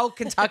 Yeah. How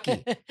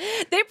Kentucky?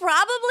 They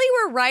probably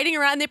were riding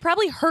around. They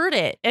probably heard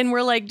it and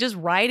were like just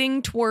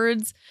riding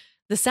towards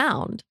the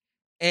sound.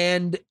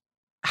 And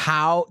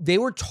how they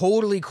were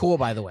totally cool,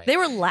 by the way. They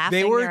were laughing.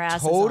 They were their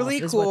asses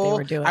totally off, cool. What they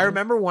were doing. I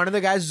remember one of the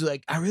guys was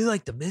like, I really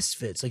like the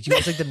Misfits. Like, you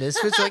guys like the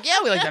Misfits? Like,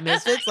 yeah, we like the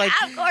Misfits. Like,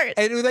 of course.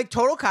 And it was like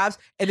total cops.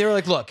 And they were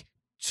like, look,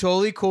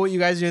 totally cool what you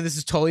guys are doing. This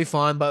is totally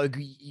fun, but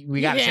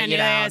we got to shut you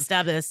down.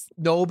 Stop this.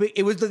 No, but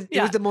it was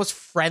the most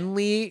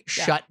friendly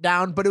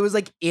shutdown, but it was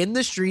like in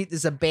the street,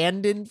 this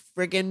abandoned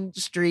freaking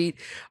street.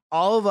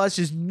 All of us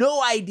just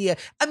no idea.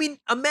 I mean,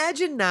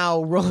 imagine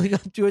now rolling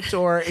up to a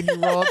tour and you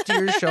roll up to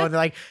your show and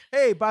they're like,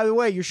 hey, by the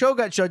way, your show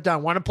got shut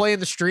down. Want to play in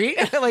the street?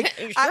 Like,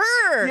 sure.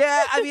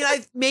 I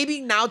mean,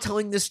 maybe now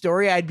telling this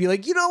story, I'd be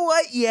like, you know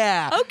what?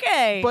 Yeah.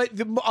 Okay. But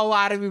a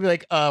lot of me be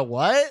like,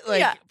 what?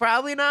 Like,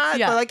 probably not.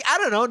 Yeah. But like, I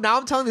don't know. Now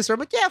I'm telling this story.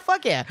 I'm like, yeah,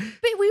 fuck yeah.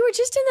 But we were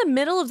just in the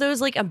middle of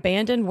those like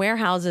abandoned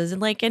warehouses,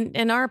 and like,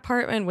 and our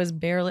apartment was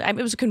barely, it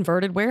was a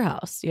converted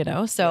warehouse,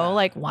 So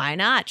like, why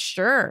not?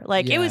 Sure.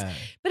 Like it was,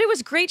 but it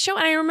was a great show.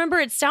 And I remember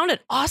it sounded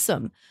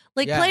awesome.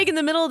 Like playing in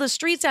the middle of the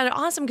street sounded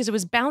awesome because it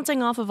was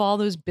bouncing off of all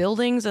those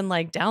buildings and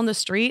like down the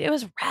street. It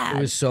was rad. It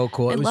was so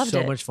cool. It was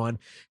so much fun.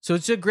 So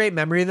it's a great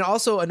memory. And then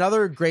also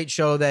another great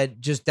show that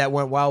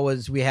went well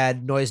was we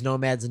had Noise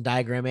Nomads and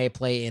Diagram A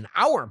play in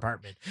our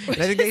apartment. And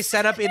I think they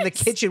set up in the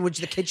kitchen, which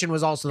the kitchen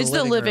was also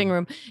the living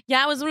room.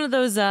 Yeah, it was one of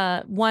those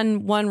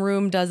one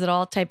room does it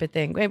all type of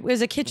thing. It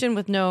was a kitchen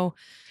with no.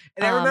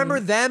 And I remember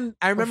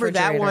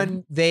that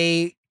one,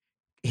 they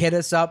hit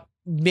us up.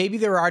 Maybe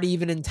they were already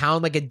even in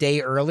town like a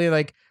day early,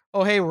 like,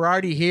 oh, hey, we're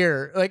already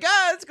here. Like,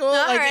 it's cool. All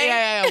like, right.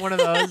 yeah, one of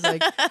those.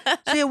 Like,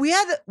 so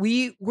yeah,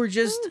 we were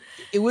just,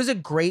 it was a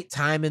great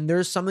time. And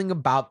there's something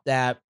about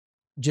that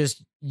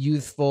just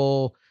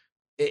youthful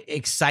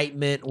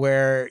excitement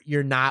where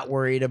you're not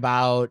really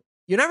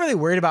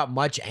worried about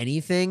much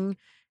anything.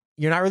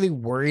 You're not really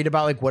worried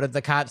about like, what if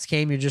the cops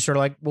came? You're just sort of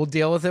like, we'll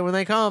deal with it when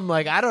they come.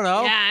 Like, I don't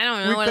know. Yeah, I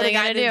don't know. What are they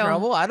going to do?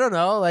 Trouble. I don't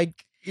know.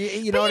 Like,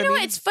 you know what I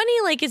mean? It's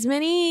funny. Like as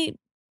many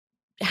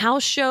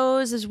house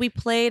shows as we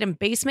played and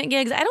basement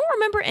gigs. I don't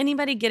remember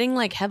anybody getting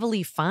like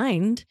heavily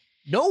fined.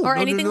 Or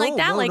anything like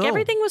that. Like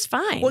everything was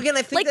fine. Well, again,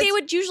 I think like they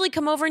would usually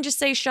come over and just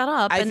say "shut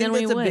up," and then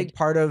we would. I think that's a big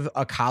part of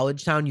a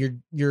college town.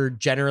 You're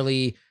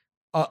generally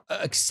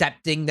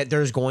accepting that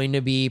there's going to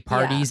be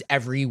parties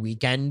every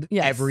weekend,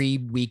 every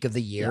week of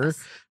the year,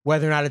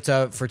 whether or not it's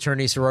a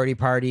fraternity sorority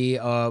party,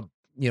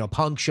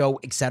 punk show,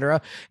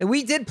 etc. And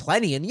we did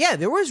plenty, and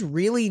there was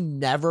really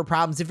never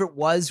problems. If it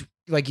was,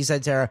 like you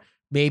said, Sarah,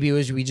 maybe it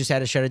was we just had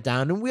to shut it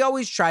down, and we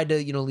always tried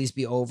to at least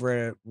be over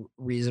at a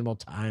reasonable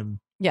time.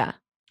 Yeah.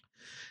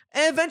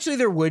 And eventually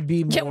there would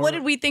be more. Yeah, what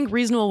did we think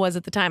reasonable was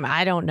at the time?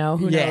 I don't know.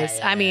 Who knows?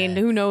 I mean,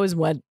 who knows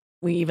what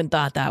we even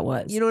thought that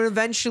was? And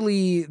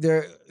eventually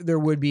there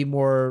would be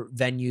more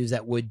venues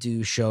that would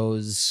do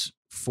shows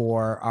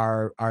for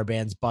our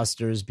bands,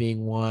 Busters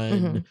being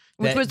one.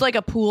 Which was like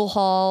a pool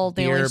hall.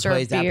 They only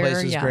served beer. That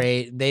place was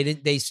great.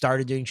 They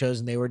started doing shows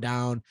and they were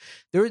down.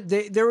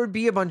 There would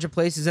be a bunch of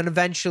places, and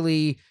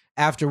eventually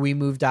after we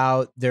moved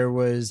out, there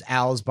was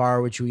Al's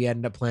Bar, which we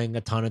ended up playing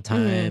a ton of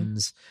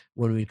times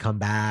when we'd come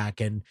back,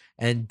 and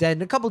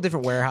then a couple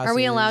different warehouses. Are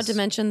we allowed to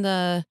mention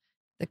the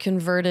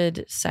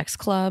converted sex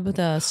club,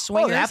 the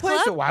swingers that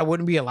place? club? I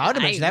wouldn't be allowed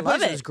to mention that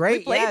place. Was great.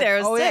 We played there.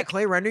 Yeah,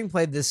 Clay Rendering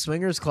played this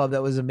swingers club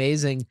that was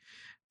amazing.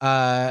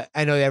 I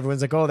know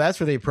everyone's like, "Oh, that's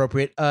really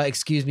appropriate."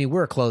 Excuse me,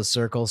 we're a closed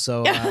circle,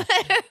 so.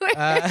 So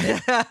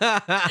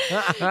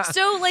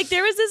like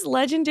there was this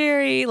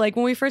legendary, like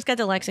when we first got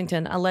to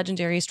Lexington, a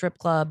legendary strip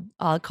club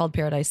called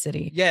Paradise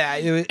City. Yeah,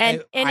 it was.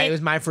 It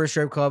was my first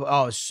strip club.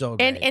 Oh, it was so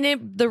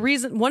great. The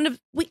reason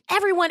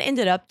everyone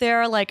ended up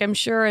there. Like I'm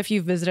sure if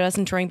you visited us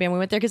in touring band, we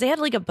went there because they had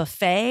like a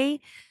buffet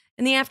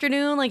in the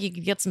afternoon. Like you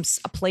could get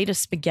a plate of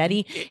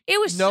spaghetti. It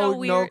was so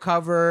weird. No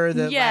cover.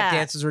 The lap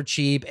dances were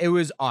cheap. It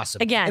was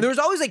awesome. Again, and there was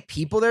always like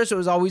people there, so it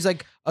was always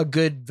like a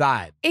good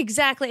vibe.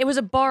 Exactly. It was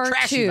a bar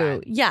trashy too.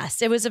 Vibe.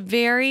 Yes, it was a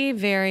very,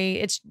 very.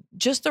 It's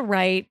just the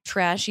right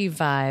trashy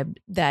vibe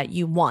that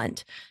you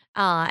want.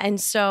 And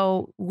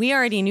so we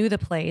already knew the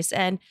place,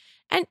 and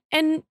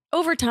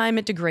over time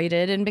it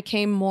degraded and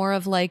became more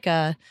of like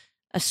a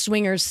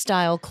swingers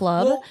style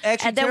club,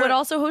 and that would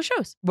also host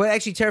shows. But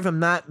actually, Tara, if I'm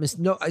not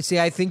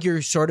I think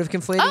you're sort of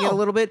conflating it a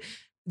little bit.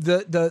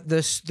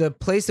 The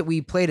place that we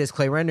played as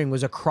Clay Rendering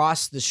was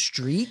across the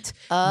street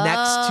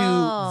next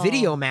to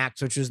Video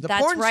Max, which was the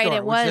porn store.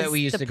 It was that we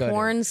used to go to.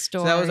 Porn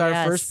store. So that was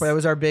our first. That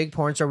was our big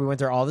porn store. We went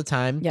there all the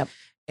time. Yep.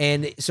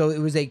 And so it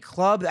was a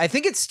club. I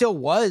think it still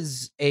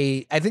was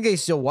a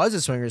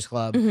swingers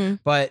club,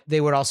 but they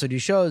would also do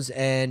shows.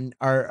 And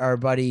our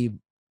buddy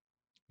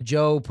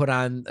Joe put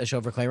on a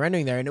show for Clay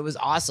Rendering there, and it was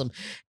awesome.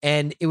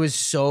 And it was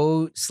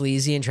so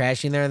sleazy and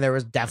trashy in there. And there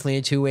was definitely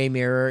a two-way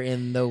mirror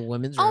in the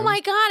women's room. Oh my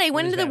God. I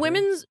went into the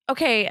women's.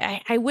 Okay.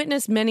 I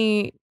witnessed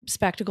many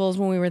spectacles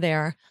when we were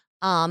there.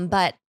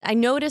 But I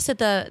noticed at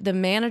the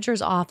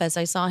manager's office,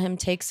 I saw him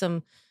take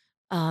some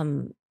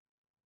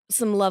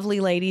lovely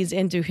ladies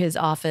into his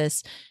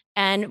office.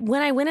 And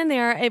when I went in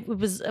there, it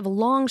was a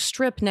long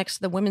strip next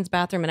to the women's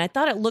bathroom. And I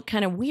thought it looked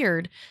kind of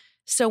weird.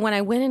 So when I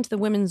went into the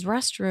women's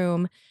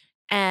restroom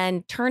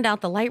and turned out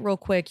the light real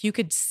quick, you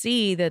could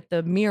see that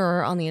the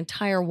mirror on the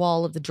entire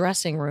wall of the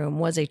dressing room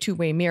was a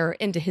two-way mirror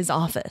into his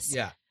office.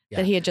 Yeah.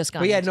 That he had just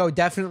gone. But into.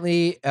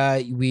 Definitely.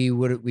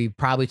 We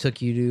probably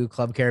took you to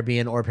Club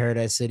Caribbean or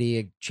Paradise City.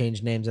 It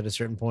changed names at a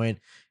certain point.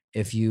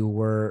 If you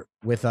were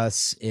with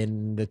us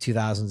in the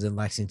 2000s in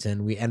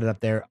Lexington, we ended up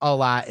there a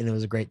lot, and it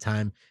was a great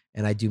time.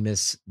 And I do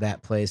miss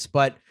that place.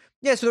 But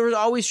yeah, so there was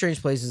always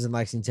strange places in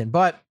Lexington.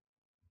 But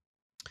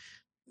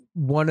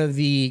one of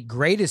the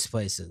greatest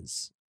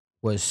places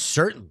was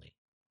certainly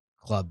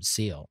Club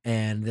Seal.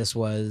 And this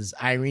was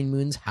Irene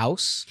Moon's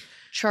house.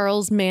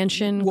 Charles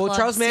Mansion. Well, Club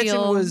Charles Seal.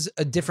 Mansion was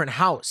a different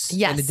house.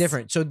 Yes. And a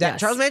different. So that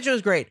Charles Mansion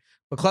was great,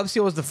 but Club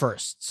Seal was the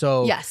first.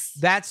 So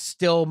that's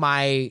still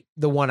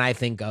the one I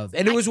think of.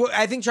 And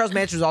I think Charles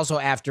Mansion was also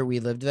after we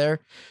lived there.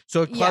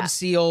 So Club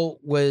Seal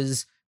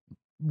was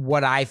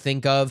what I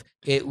think of.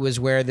 It was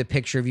where the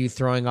picture of you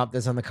throwing up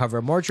that's on the cover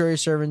of Mortuary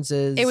Servants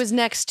is. It was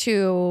next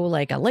to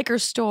like a liquor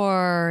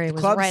store. It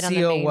was Club right on the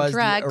Seal main was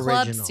drag. the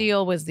Club original.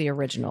 Seal was the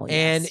original.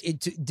 And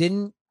yes.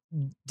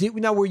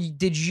 it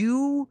did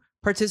you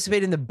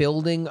participate in the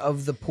building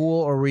of the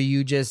pool, or were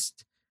you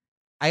just?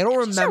 I don't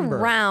remember.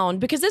 Just around,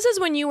 because this is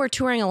when you were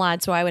touring a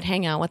lot, so I would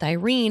hang out with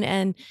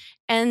Irene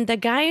and the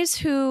guys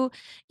who,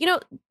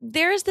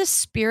 there's this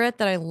spirit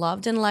that I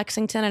loved in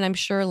Lexington, and I'm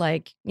sure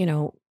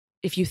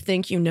if you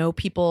think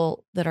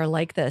people that are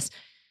like this,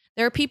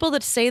 there are people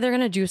that say they're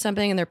going to do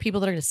something, and there are people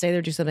that are going to say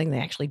they're do something, and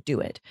they actually do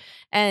it.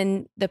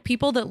 And the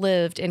people that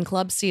lived in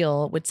Club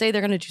Seal would say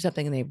they're going to do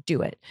something, and they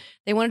do it.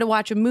 They wanted to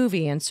watch a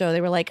movie, and so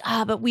they were like,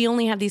 but we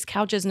only have these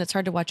couches, and it's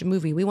hard to watch a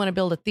movie. We want to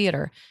build a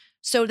theater.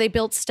 So they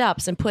built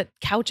steps and put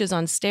couches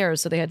on stairs,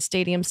 so they had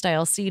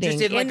stadium-style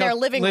seating in their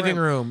living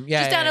room.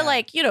 Yeah, just out of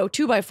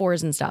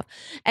 2x4s and stuff.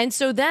 And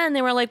so then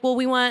they were like, well,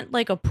 we want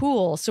like a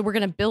pool, so we're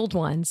going to build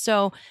one.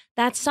 So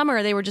that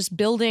summer they were just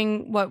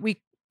building what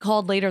we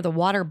called later the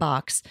water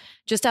box,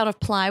 just out of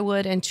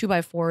plywood and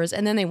 2x4s.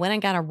 And then they went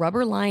and got a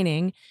rubber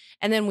lining,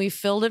 and then we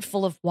filled it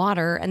full of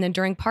water. And then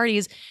during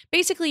parties,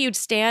 basically you'd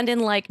stand in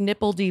like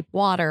nipple deep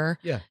water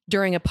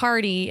during a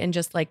party and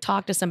just like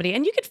talk to somebody.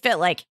 And you could fit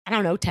like, I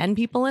don't know, 10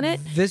 people in it.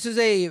 This is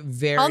a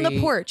very on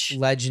the porch,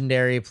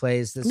 legendary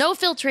place. No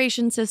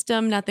filtration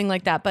system, nothing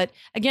like that. But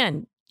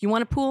again, you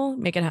want a pool,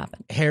 make it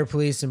happen. Hair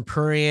Police and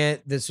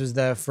Prurient. This was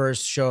the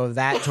first show of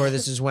that tour.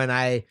 This is when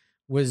I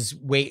was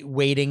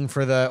waiting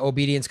for the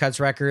Obedience Cuts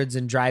records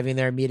and driving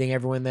there, meeting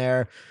everyone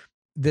there.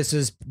 This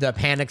is the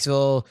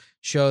Panicsville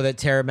show that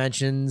Tara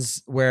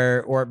mentions,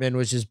 where Ortman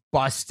was just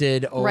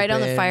busted open. Right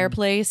on the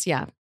fireplace.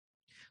 Yeah.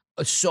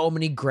 So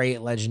many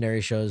great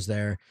legendary shows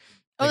there.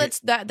 Oh,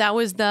 that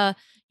was the,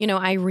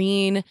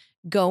 Irene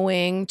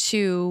going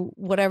to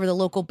whatever the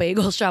local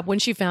bagel shop when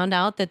she found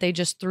out that they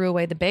just threw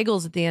away the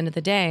bagels at the end of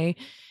the day.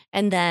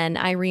 And then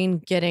Irene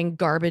getting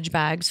garbage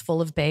bags full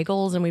of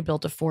bagels, and we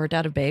built a fort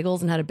out of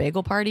bagels and had a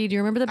bagel party. Do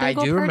you remember the bagel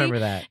party? I do remember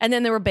that. And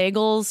then there were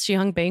bagels. She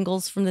hung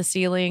bagels from the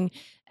ceiling,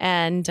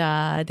 and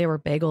there were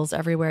bagels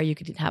everywhere. You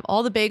could have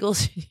all the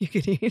bagels you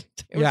could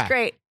eat. It was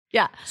great.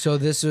 Yeah. So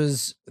this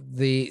was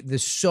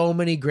there's so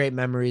many great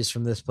memories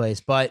from this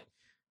place, but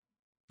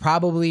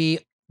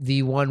probably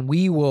the one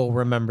we will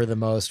remember the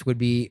most would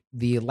be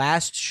the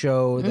last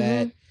show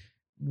that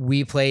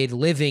we played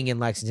living in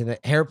Lexington.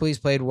 That Hair Police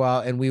played well,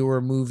 and we were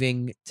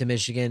moving to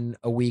Michigan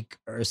a week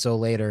or so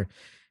later.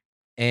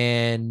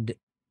 And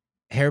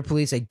Hair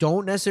Police, I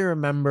don't necessarily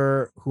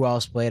remember who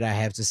else played, I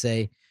have to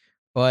say,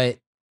 but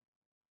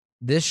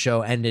this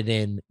show ended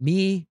in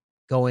me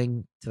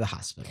going to the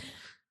hospital.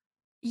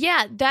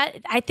 Yeah,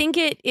 that I think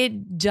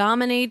it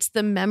dominates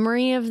the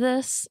memory of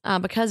this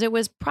because it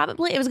was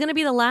going to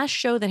be the last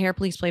show that Hair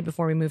Police played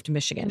before we moved to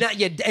Michigan.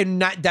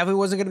 Definitely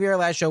wasn't going to be our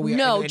last show. And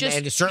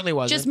it certainly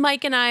wasn't. Just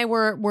Mike and I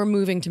were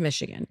moving to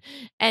Michigan,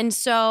 and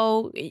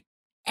so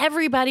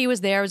everybody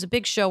was there. It was a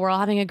big show. We're all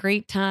having a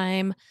great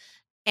time,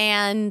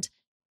 and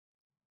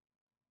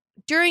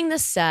during the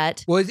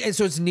set, and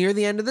so it's near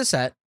the end of the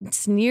set.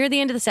 It's near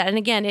the end of the set, and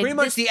again, pretty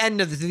much the end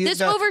of the.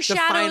 This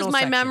overshadows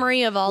my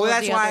memory of all. Well,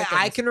 that's why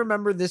I can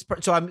remember this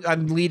part. So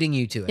I'm leading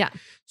you to it. Yeah.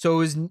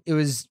 So it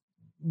was.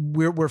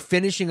 We're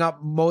finishing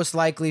up, most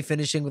likely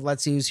finishing with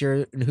Let's See Who's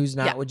Here and Who's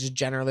Not, which is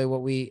generally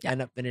what we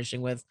end up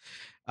finishing with.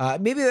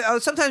 Maybe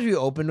sometimes we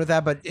open with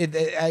that, but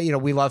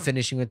we love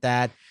finishing with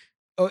that.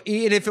 And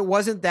if it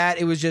wasn't that,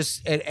 it was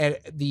just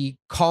at the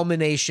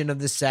culmination of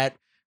the set.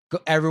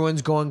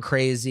 Everyone's going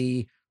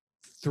crazy,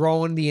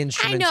 throwing the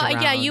instruments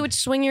around. Yeah, you would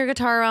swing your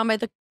guitar around by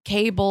the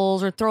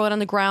cables or throw it on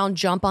the ground,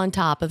 jump on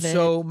top of it.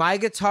 So my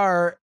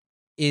guitar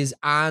is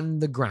on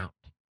the ground.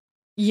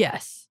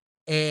 Yes.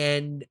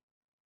 And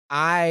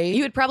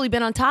you had probably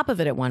been on top of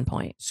it at one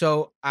point.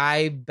 So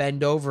I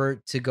bend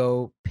over to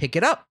go pick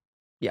it up.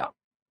 Yeah.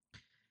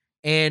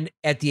 And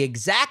at the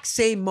exact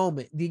same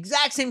moment, the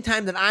exact same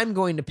time that I'm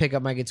going to pick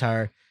up my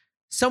guitar,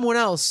 someone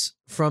else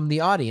from the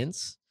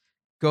audience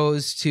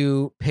goes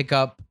to pick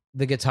up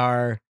the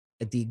guitar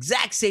at the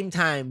exact same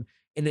time.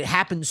 And it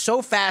happened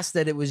so fast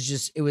that it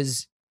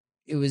was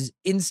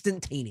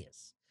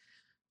instantaneous.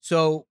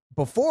 So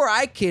before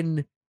I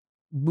can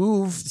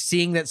move,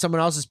 seeing that someone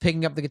else is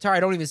picking up the guitar, I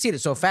don't even see it.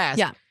 It's so fast.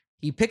 Yeah.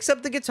 He picks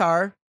up the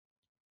guitar,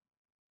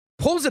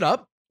 pulls it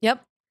up.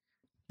 Yep.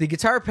 The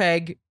guitar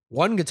peg,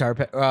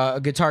 a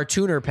guitar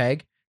tuner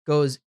peg,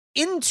 goes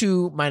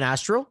into my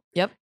nostril.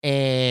 Yep.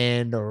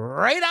 And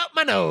right out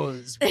my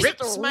nose.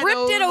 Ripped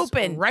it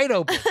open. Right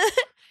open.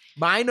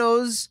 My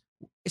nose.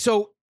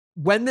 So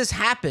when this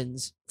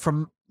happens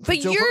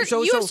you have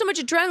so much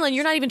adrenaline,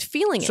 you're not even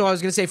feeling it. So I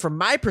was going to say, from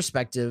my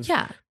perspective.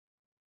 Yeah.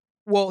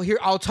 Well, here,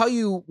 I'll tell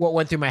you what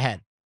went through my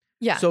head.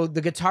 Yeah. So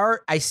the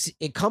guitar,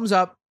 it comes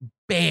up,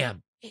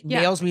 bam, it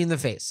nails me in the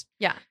face.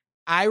 Yeah.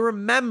 I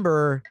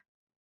remember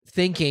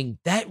thinking,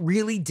 that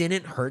really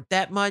didn't hurt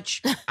that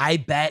much. I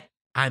bet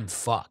I'm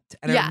fucked.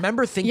 And I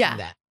remember thinking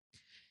that.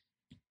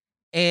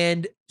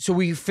 And so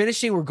we're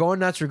finishing, we're going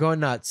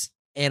nuts.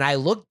 And I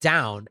look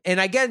down, and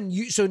again,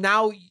 so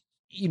now,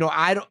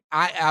 I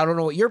don't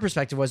know what your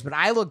perspective was, but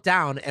I look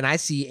down and I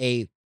see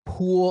a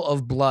pool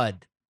of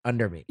blood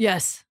under me.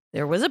 Yes.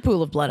 There was a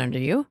pool of blood under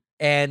you.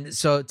 And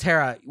so,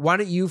 Tara, why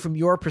don't you, from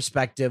your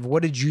perspective,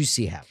 what did you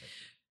see happen?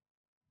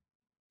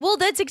 Well,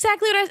 that's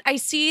exactly what I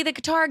see. The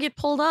guitar get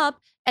pulled up,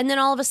 and then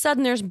all of a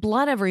sudden there's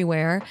blood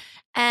everywhere.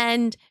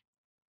 And,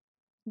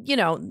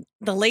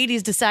 the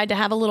ladies decide to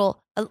have a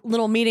little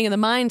meeting of the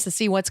minds to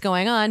see what's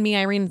going on. Me,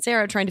 Irene, and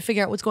Sarah trying to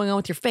figure out what's going on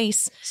with your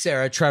face.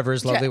 Sarah,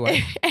 Trevor's lovely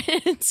wife.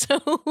 And so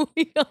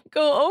we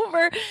go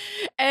over,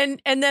 and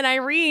then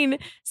Irene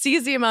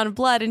sees the amount of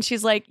blood, and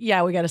she's like,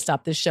 "Yeah, we got to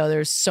stop this show.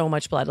 There's so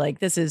much blood. Like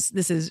this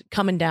is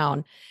coming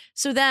down."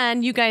 So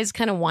then you guys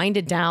kind of wind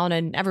it down,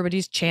 and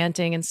everybody's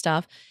chanting and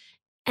stuff.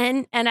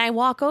 And I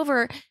walk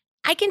over.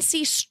 I can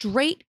see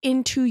straight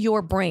into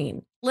your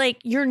brain.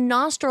 Like your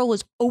nostril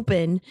was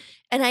open,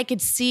 and I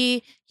could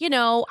see, I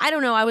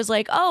don't know. I was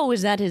like, oh,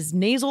 is that his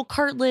nasal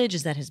cartilage?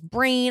 Is that his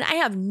brain? I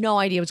have no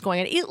idea what's going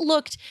on. It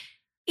looked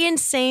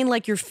insane.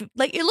 Like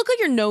like it looked like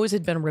your nose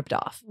had been ripped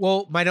off.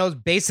 Well, my nose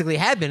basically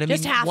had been. I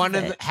Just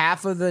mean,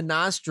 half of the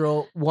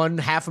nostril, one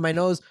half of my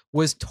nose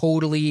was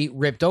totally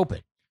ripped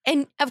open.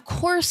 And of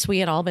course, we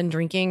had all been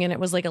drinking, and it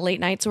was like a late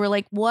night. So we're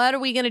like, what are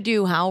we going to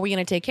do? How are we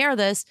going to take care of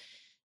this?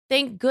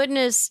 Thank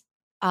goodness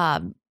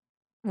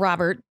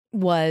Robert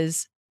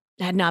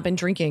had not been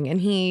drinking,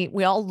 and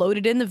we all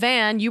loaded in the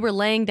van. You were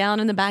laying down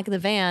in the back of the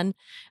van.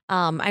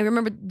 I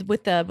remember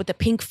with the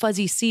pink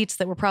fuzzy seats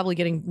that were probably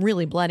getting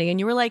really bloody, and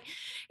you were like,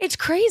 "It's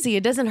crazy.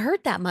 It doesn't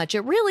hurt that much.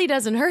 It really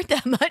doesn't hurt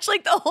that much."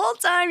 Like the whole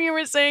time you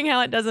were saying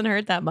how it doesn't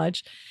hurt that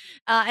much.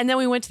 And then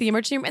we went to the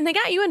emergency room, and they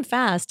got you in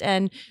fast,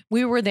 and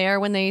we were there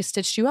when they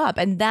stitched you up,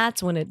 and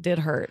that's when it did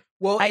hurt.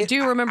 Well, I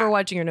do remember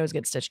watching your nose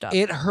get stitched up.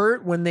 It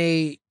hurt when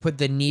they put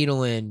the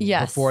needle in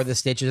before the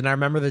stitches. And I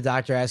remember the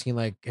doctor asking,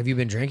 like, have you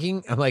been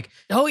drinking? I'm like,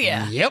 oh,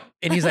 yeah. Yep.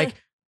 And he's like,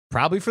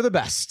 probably for the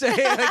best. Like,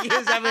 he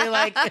was definitely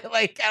like,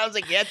 I was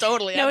like, yeah,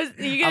 totally.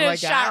 You get a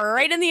shot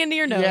right in the end of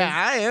your nose. Yeah,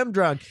 I am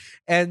drunk.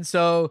 And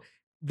so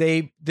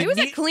it was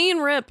a clean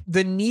rip.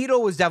 The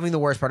needle was definitely the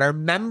worst part. I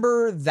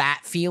remember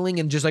that feeling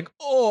and just like,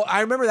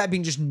 I remember that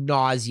being just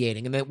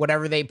nauseating. And then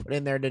whatever they put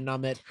in there to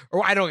numb it,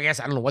 or I don't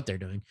know what they're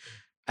doing.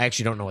 I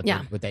actually don't know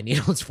what that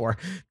needle is for.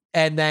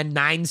 And then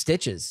 9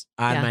 stitches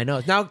on my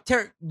nose. Now,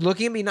 Tara,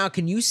 looking at me now,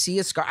 can you see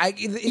a scar?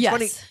 It's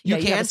funny. You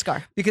can have a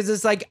scar because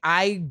it's like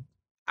I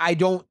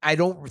don't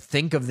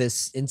think of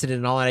this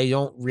incident at all, and I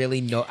don't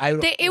really know.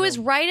 It was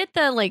right at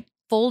the like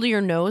fold of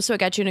your nose, so it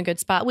got you in a good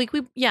spot.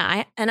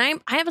 I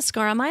have a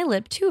scar on my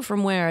lip too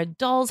from where a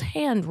doll's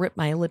hand ripped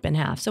my lip in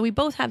half. So we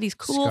both have these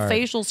cool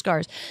facial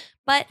scars,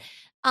 but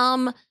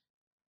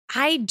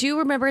I do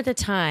remember at the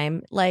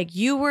time, like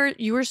you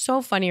were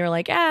so funny. You're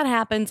like, it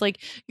happens. Like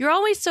you're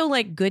always so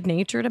like good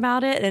natured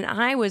about it. And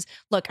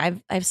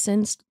I've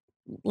since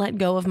let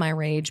go of my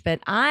rage, but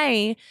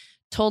I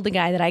told the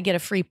guy that I get a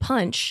free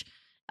punch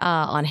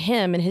on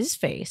him in his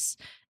face.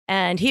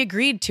 And he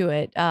agreed to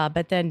it,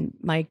 but then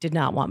Mike did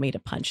not want me to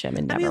punch him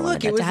and never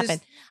wanted that to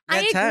happen.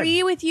 I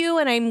agree with you,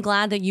 and I'm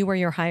glad that you were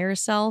your higher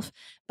self,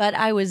 but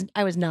I was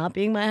not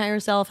being my higher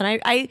self. And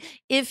I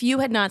if you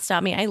had not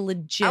stopped me, I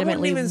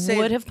legitimately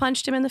would have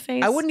punched him in the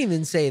face. I wouldn't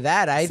even say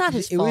that. It's not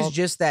his fault. It was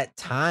just that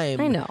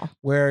time. I know.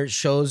 Where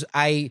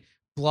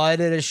blood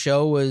at a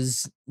show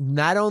was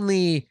not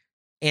only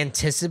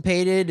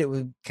anticipated, it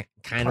was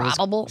kind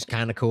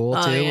of cool too.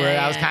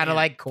 I was kind of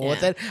like cool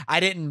with it. I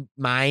didn't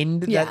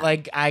mind that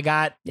like I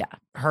got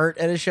hurt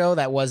at a show.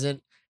 That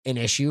wasn't an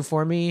issue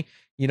for me.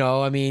 You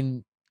know, I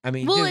mean, well,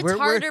 dude, it's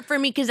harder for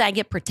me because I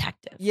get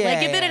protective. Yeah,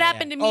 like if it had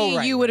happened to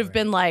me, you would have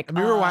been like,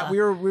 we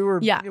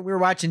were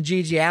watching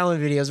Gigi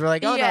Allen videos. We're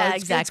like, oh no,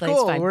 exactly. It's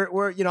cool.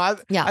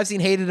 I've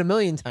seen Hated a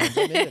million times.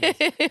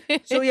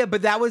 So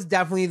but that was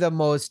definitely the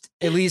most,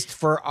 at least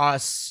for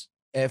us.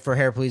 For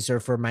Hair Police or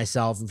for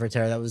myself and for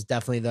Tara, that was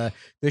definitely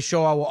the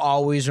show I will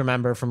always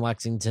remember from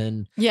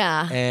Lexington.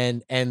 Yeah.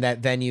 And that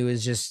venue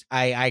is just,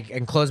 I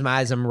can close my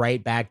eyes, I'm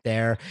right back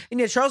there. And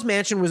yeah, Charles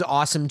Mansion was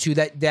awesome too.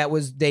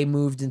 They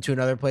moved into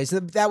another place.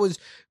 That was,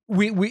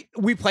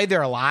 we played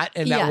there a lot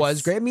and that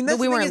was great. I mean, that's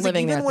we weren't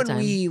living there even when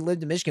we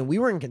lived in Michigan, we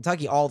were in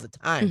Kentucky all the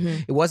time.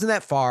 Mm-hmm. It wasn't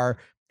that far.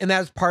 And that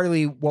was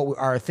partly what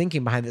our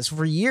thinking behind this.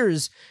 For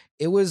years,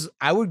 there'd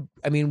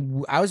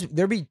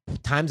be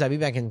times I'd be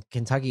back in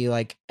Kentucky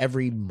like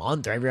every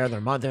month or every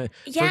other month.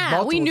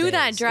 Yeah, we knew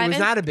that drive. It was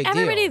not a big deal.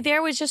 Everybody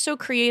there was just so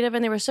creative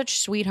and they were such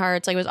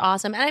sweethearts. Like it was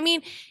awesome. And I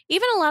mean,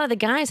 even a lot of the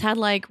guys had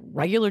like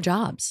regular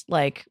jobs,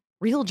 like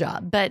real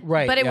job. But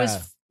it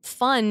was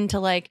fun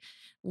to like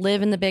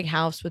live in the big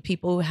house with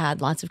people who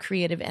had lots of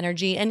creative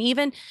energy. And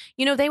even,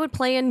 they would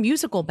play in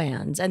musical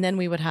bands and then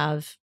we would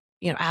have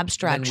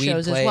abstract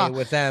shows as well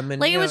with them,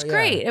 and like it was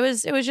great. It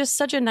was just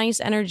such a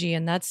nice energy,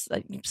 and that's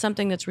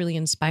something that's really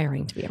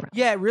inspiring to be around.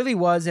 Yeah, it really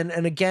was, and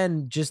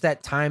again, just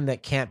that time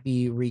that can't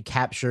be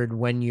recaptured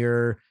when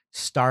you're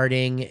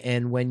starting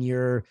and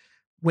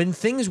when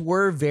things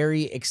were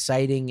very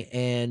exciting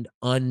and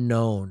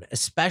unknown,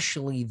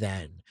 especially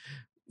then.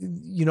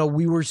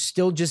 We were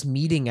still just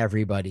meeting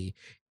everybody.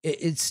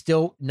 It's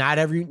still not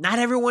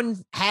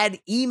everyone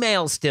had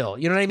email still.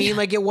 You know what I mean? Yeah.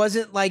 Like it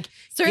wasn't like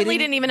certainly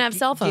didn't even have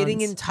cell phones.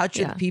 Getting in touch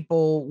with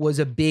people was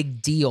a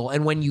big deal.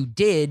 And when you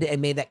did and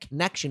made that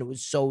connection, it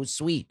was so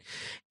sweet.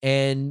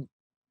 And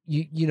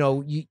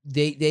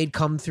they'd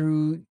come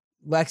through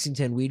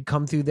Lexington, we'd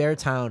come through their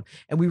town,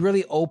 and we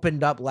really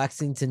opened up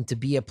Lexington to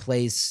be a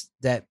place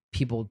that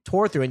people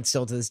tore through and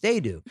still to this day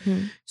do.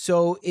 Mm-hmm.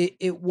 So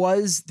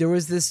there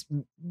was this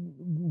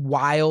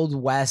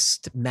Wild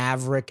West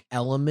maverick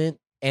element.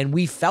 And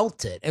we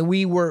felt it and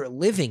we were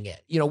living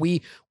it.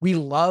 We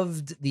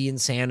loved the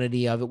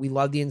insanity of it. We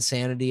loved the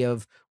insanity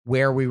of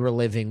where we were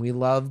living. We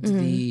loved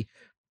the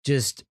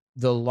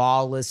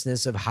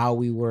lawlessness of how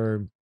we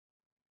were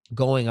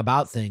going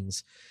about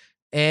things.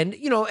 And,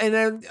 and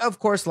then of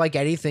course, like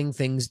anything,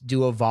 things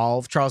do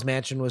evolve. Charles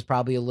Mansion was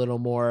probably a little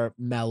more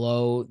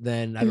mellow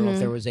than, I don't know if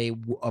there was a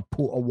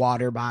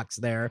water box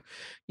there,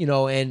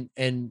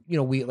 and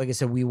we, like I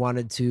said,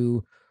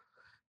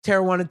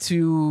 Tara wanted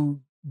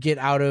to get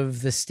out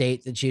of the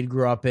state that she had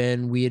grew up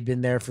in. We had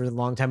been there for a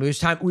long time. It was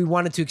time we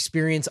wanted to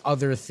experience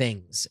other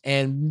things,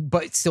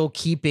 but still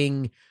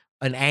keeping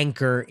an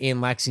anchor in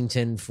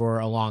Lexington for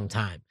a long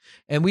time.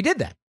 And we did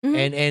that.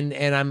 Mhm.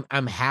 And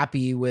I'm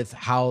happy with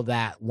how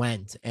that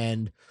went.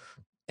 And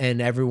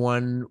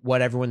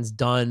what everyone's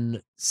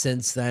done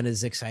since then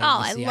is exciting Oh,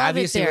 to I see. love it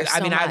Obviously, there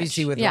so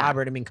obviously much. with Yeah.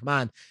 Robert, I mean, come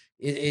on,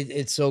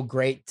 it's so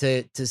great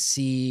to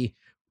see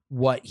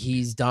what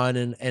he's done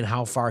and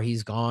how far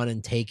he's gone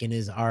and taken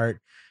his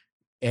art,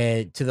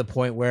 and to the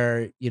point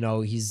where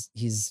he's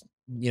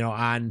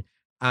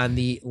on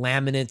the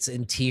laminates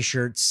and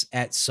T-shirts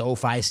at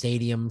SoFi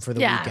Stadium for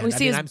the Yeah, we weekend. I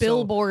see mean, his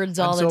billboards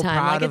I'm all the so time.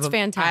 proud Like, of it's him.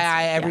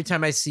 fantastic. Every Yeah.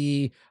 time I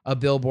see a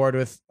billboard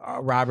with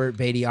Robert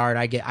Beatty art,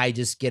 I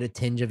just get a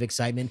tinge of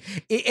excitement.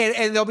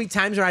 And there'll be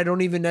times where I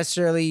don't even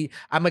necessarily.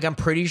 I'm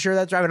pretty sure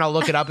that's right, and I'll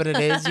look it up, and it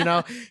is,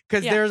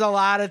 because Yeah. there's a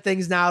lot of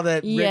things now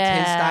that ripped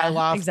his style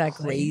off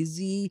exactly.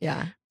 crazy.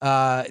 Yeah.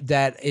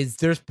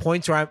 There's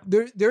points where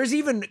there's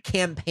even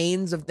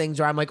campaigns of things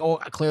where I'm like, oh,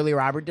 clearly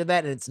Robert did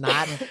that, and it's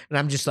not, and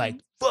I'm just like,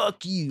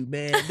 fuck you,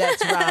 man,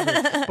 that's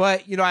Robert.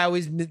 But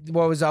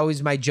what was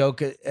always my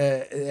joke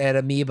at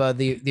Amoeba,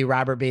 the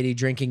Robert Beatty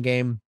drinking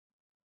game,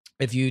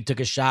 if you took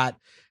a shot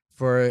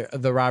for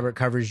the Robert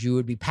covers, you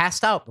would be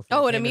passed out before.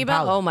 Oh, you at came in Amoeba?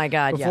 powder. Oh my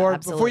God. Before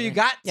Absolutely. you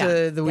got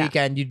to the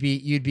weekend, you'd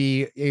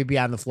be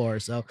on the floor.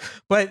 So,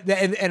 but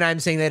and I'm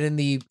saying that in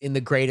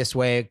the greatest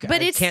way. But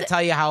I can't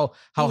tell you how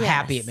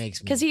happy it makes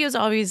me, because he is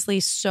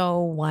obviously so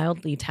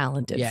wildly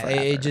talented. yeah,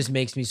 forever. it just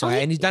makes me so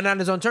happy. And he's done it on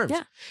his own terms.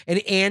 Yeah.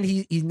 And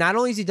he not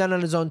only is he done it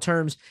on his own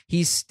terms,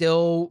 he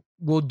still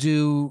will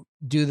do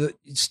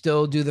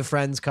the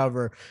Friends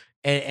cover,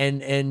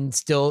 and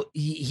still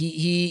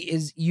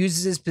he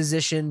uses his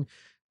position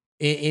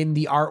in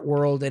the art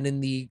world and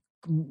in the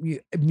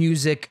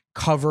music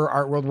cover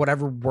art world,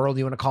 whatever world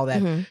you want to call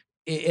that.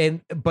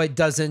 But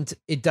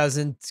it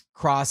doesn't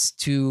cross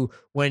to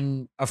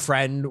when a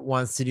friend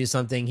wants to do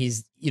something.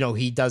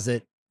 He does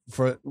it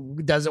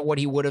what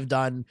he would have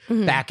done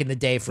back in the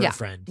day for a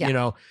friend,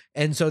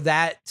 and so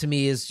that to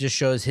me just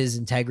shows his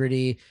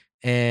integrity.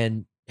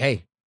 And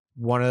hey,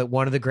 one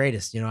of the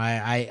greatest.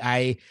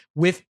 I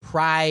with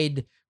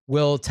pride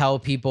will tell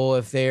people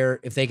if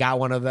they got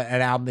one of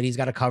an album that he's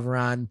got a cover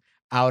on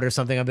out or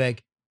something, I'm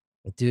like,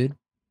 dude,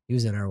 he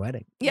was in our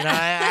wedding. Yeah.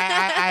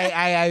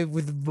 I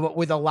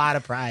with a lot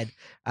of pride,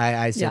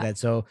 I say that.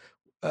 So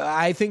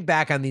I think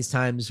back on these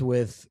times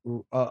with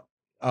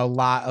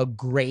a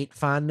great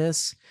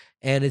fondness,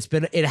 and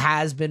it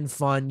has been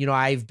fun.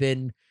 I've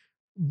been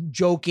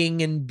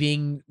joking and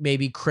being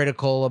maybe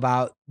critical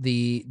about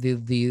the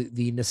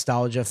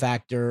nostalgia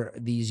factor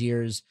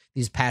these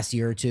past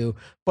year or two,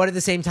 but at the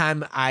same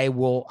time, I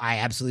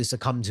absolutely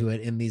succumb to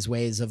it in these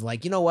ways of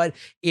like, you know what,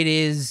 it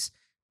is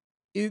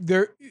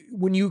there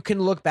when you can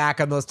look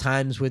back on those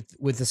times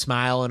with a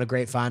smile and a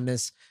great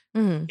fondness.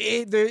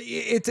 It's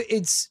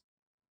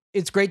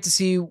great to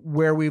see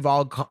where we've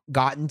all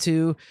gotten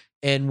to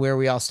and where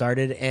we all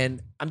started.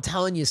 And I'm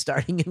telling you,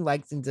 starting in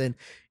Lexington,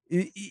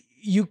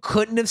 you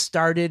couldn't have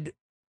started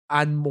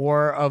on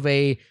more of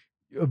a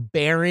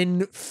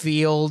barren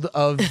field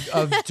of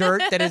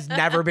dirt that has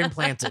never been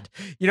planted.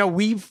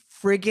 We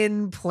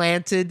friggin'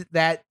 planted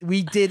that.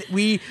 We did.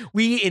 We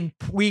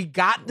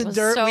got the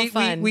dirt. So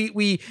fun.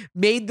 We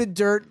made the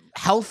dirt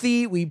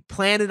healthy. We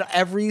planted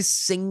every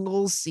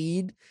single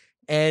seed,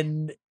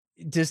 and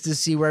just to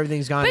see where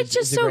everything's gone. But it's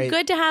just so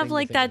good to have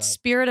like that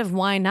spirit of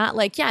why not.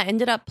 Like, yeah,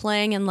 ended up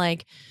playing and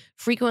like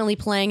frequently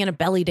playing in a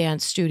belly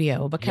dance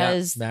studio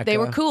because they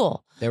were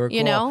cool. They were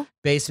cool.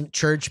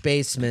 Church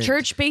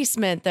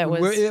basement. That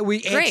was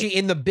we great. Actually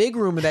in the big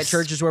room of that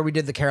church is where we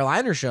did the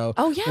Carolina show.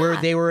 Oh yeah, where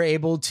they were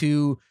able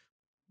to.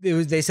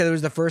 They said it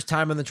was the first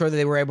time on the tour that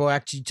they were able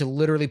actually to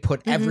literally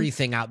put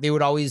everything out. It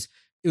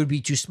would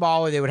be too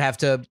small, or they would have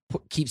to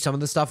keep some of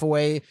the stuff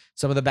away,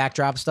 some of the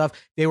backdrop stuff.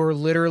 They were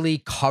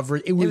literally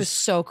covered. It was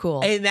so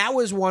cool. And that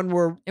was one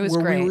where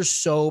we were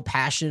so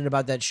passionate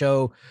about that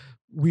show.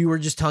 We were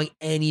just telling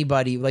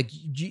anybody, like,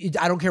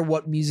 I don't care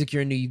what music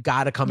you're into, you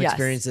got to come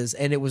experience this.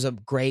 And it was a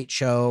great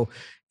show.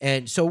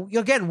 And so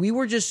again, we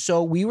were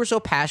so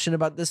passionate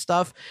about this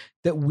stuff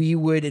that we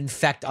would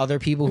infect other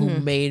people who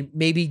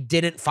maybe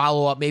didn't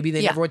follow up. Maybe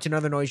they never went to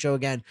another noise show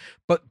again.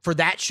 But for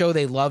that show,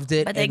 they loved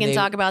it. But they can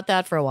talk about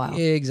that for a while.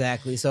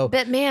 Exactly. So,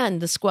 but man,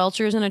 the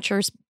Squelchers in a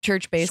church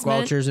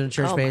basement. Squelchers in a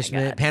church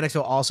basement.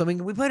 Panicsville also. I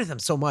mean, we played with them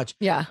so much.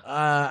 Yeah.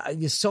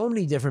 There's so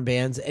many different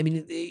bands. I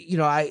mean,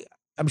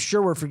 I'm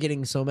sure we're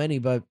forgetting so many,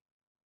 but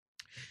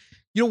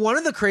one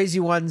of the crazy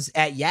ones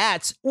at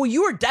Yats. Well,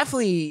 you were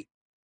definitely.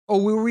 Oh,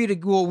 we were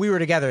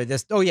together.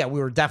 We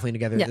were definitely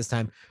together this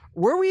time.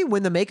 Were we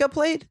when the Makeup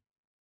played?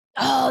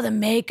 Oh, the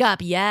Makeup.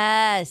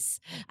 Yes.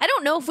 I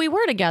don't know if we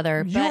were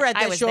together. You were at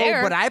that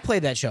show, but I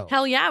played that show.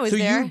 Hell yeah, I was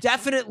there. So you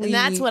definitely. And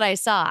that's what I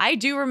saw. I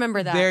do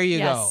remember that. There you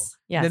go.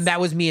 Yes. Then that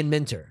was me and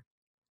Minter.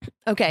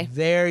 Okay.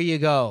 There you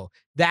go.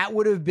 That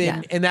would have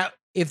been, and that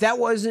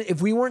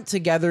if we weren't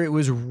together, it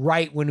was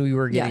right when we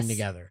were getting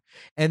together.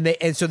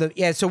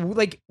 So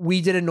like we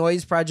did a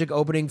noise project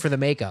opening for the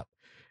Makeup,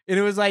 and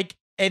it was like.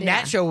 And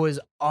that show was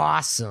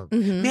awesome.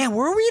 Man,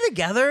 were we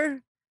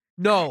together?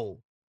 No.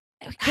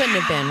 It couldn't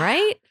have been,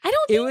 right? I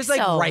don't think so. It was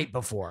like right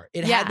before.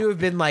 It had to have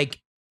been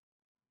like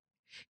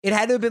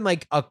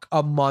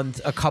a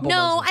month, a couple months.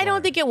 No, before. I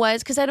don't think it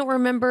was because I don't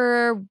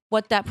remember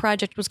what that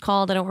project was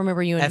called. I don't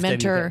remember you and FWK.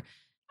 Mentor.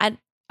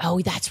 Oh,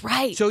 that's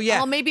right. So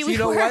yeah. Oh, maybe so we you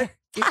know were.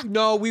 What?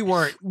 No, we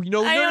weren't.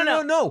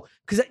 No.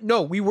 Because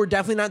we were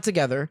definitely not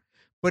together.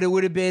 But it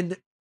would have been.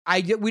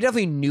 We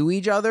definitely knew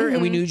each other,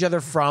 and we knew each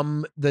other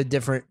from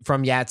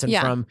Yats and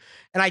from.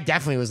 And I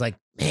definitely was like,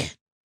 man,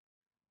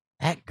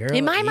 that girl.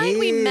 In my mind,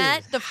 we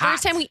met. The hot.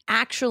 first time we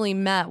actually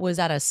met was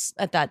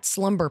at that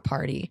slumber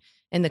party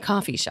in the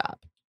coffee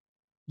shop.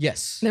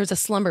 Yes, there was a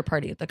slumber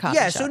party at the coffee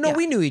shop. Yeah, so no,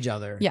 we knew each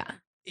other. Yeah,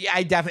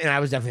 I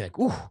was definitely like,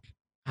 ooh,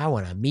 I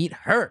want to meet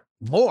her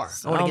more.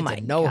 I want to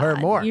get to know her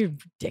more. You're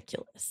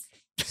ridiculous.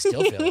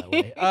 Still feel that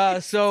way.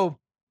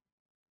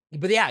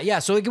 But yeah.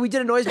 So we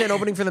did a noise band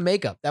opening for the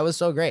makeup. That was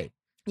so great.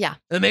 Yeah,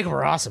 and the makeup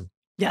were awesome.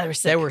 Yeah,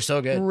 they were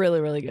so good. Really,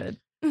 really good.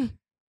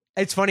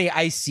 It's funny.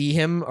 I see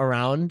him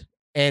around,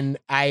 and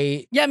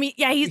he's on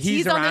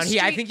the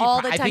street I think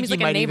all the time. I think he's he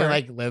like might a neighbor. even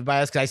like live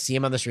by us because I see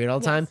him on the street all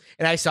the time.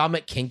 And I saw him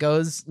at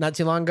Kinko's not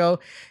too long ago.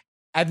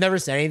 I've never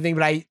said anything,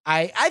 but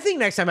I think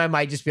next time I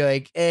might just be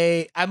like,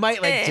 hey, I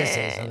might like just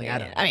say something. I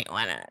don't know. I mean,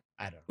 why not?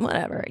 I don't know.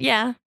 Whatever.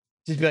 Yeah.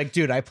 Just be like,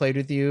 dude, I played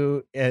with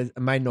you.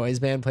 My noise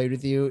band played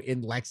with you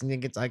in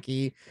Lexington,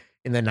 Kentucky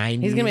in the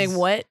 90s. He's going to be like,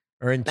 what?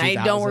 Or in 2000.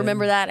 I don't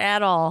remember that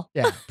at all.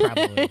 Yeah,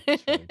 probably.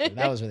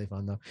 That was really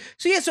fun though.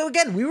 So yeah, so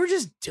again, we were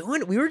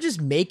just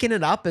making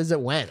it up as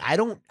it went. I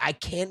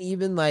can't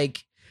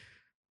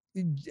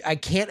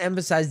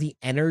emphasize the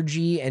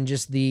energy and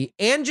just the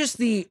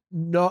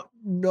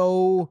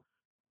no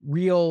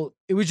real,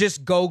 it was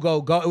just go.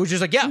 It was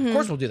just like, yeah, of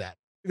course we'll do that.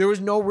 There was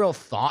no real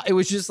thought. It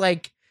was just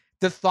like,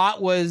 the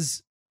thought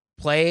was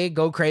play,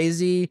 go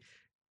crazy,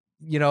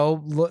 watch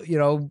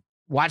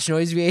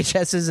noise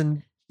VHSs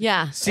and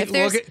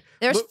if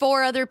there's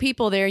 4 other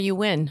people there, you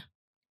win.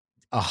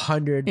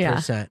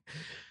 100%.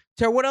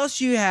 Tara, what else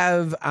do you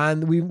have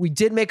on? We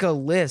did make a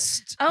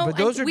list, but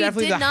those are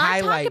definitely the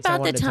highlights. We did not talk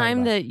about the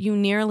time that you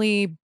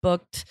nearly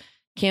booked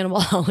Cannibal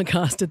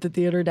Holocaust at the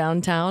theater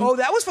downtown. Oh,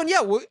 that was fun.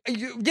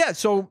 Yeah.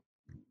 So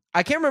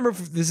I can't remember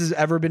if this has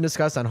ever been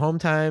discussed on Home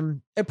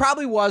Time. It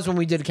probably was when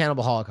we did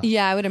Cannibal Holocaust.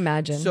 Yeah, I would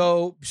imagine.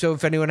 So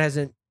if anyone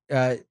hasn't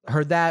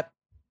heard that,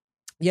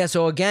 yeah.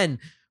 So again,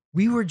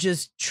 we were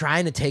just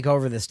trying to take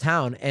over this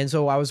town. And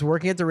so I was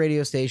working at the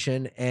radio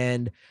station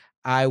and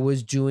I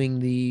was doing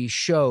the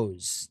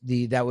shows.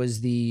 I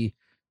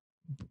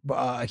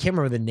can't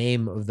remember the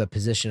name of the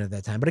position at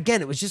that time. But again,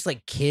 it was just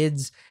like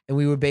kids and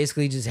we would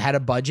basically just had a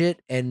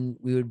budget and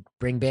we would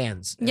bring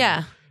bands.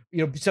 And,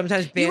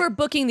 sometimes you were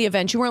booking the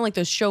events. You weren't like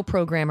the show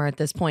programmer at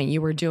this point.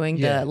 You were doing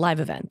the live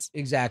events.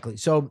 Exactly.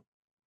 So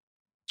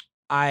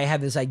I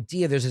had this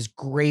idea. There's this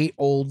great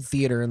old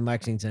theater in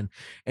Lexington,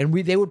 and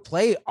they would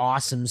play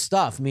awesome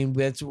stuff. I mean,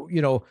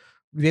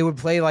 they would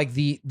play like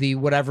the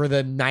whatever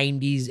the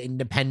 90s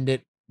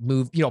independent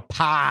movie,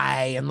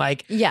 Pie and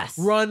like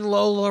Run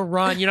Lola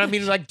Run. You know what I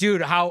mean? Like,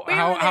 dude, how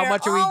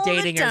much are we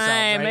dating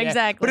ourselves? Right?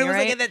 Exactly. But it was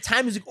like at that time,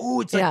 it was like, oh,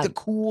 it's like the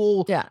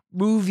cool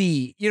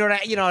movie. You know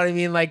what I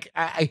mean? Like,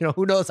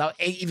 who knows how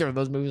either of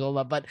those movies hold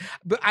up? But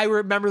I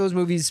remember those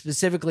movies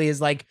specifically as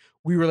like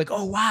we were like,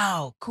 oh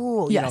wow,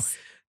 cool. Yes.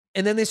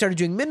 And then they started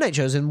doing midnight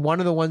shows. And one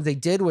of the ones they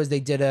did was they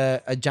did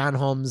a John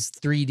Holmes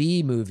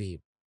 3D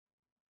movie.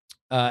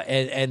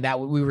 And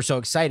that we were so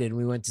excited and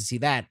we went to see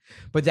that.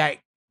 But that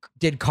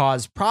did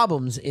cause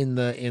problems in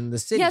the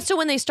city. Yeah. So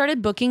when they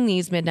started booking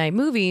these midnight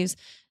movies,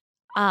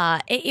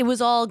 it was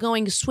all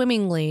going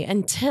swimmingly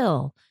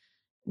until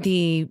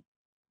the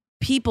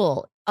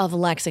people of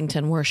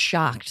Lexington were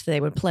shocked they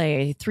would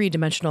play a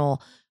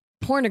 3-dimensional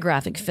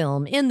pornographic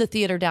film in the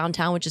theater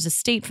downtown, which is a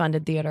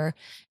state-funded theater,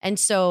 and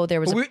so there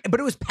was. But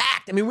it was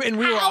packed. I mean, we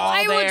were all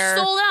there. It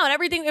was sold out.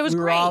 Everything. It was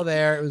great. We were all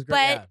there. It was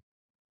great.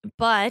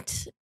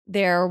 But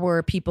there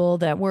were people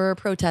that were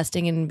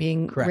protesting and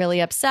being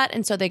really upset,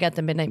 and so they got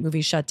the midnight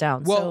movie shut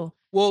down. Close.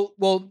 What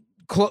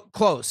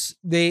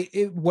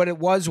it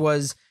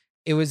was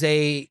it was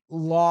a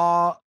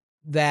law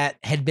that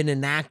had been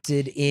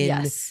enacted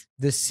in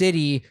the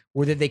city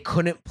where that they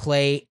couldn't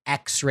play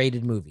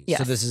X-rated movies. Yes.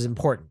 So this is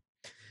important.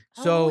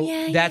 So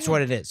that's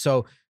what it is.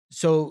 So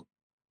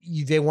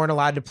they weren't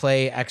allowed to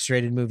play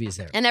X-rated movies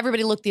there. And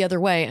everybody looked the other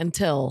way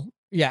until.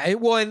 Yeah.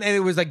 And it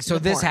was like, so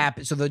this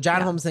happened. So the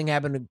John Holmes thing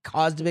happened and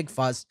caused a big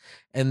fuss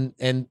and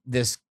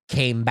this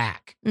came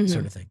back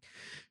sort of thing.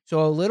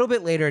 So a little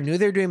bit later, I knew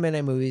they were doing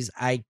midnight movies.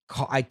 I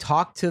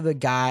talked to the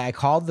guy. I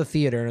called the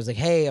theater and I was like,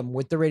 hey, I'm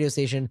with the radio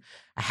station.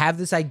 I have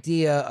this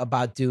idea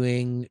about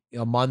doing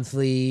a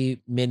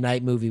monthly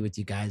midnight movie with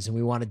you guys. And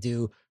we want to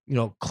do,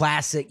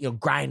 classic,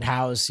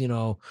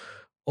 Grindhouse,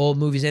 old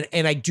movies.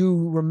 And I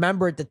do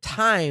remember at the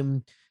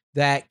time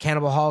that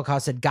Cannibal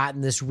Holocaust had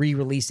gotten this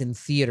re-release in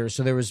theater.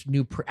 So there was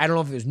I don't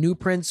know if it was new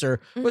prints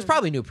or it was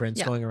probably new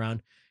prints going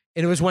around.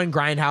 And it was when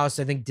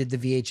Grindhouse, I think, did the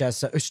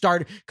VHS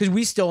started because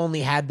we still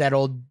only had that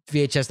old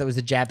VHS that was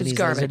the Japanese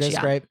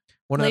Laserdisc, right?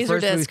 One of the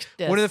first movies,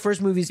 Laserdisc one of the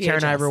first movies Tara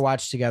and I VHS. ever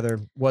watched together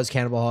was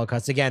Cannibal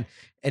Holocaust. Again,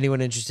 anyone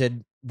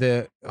interested,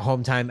 the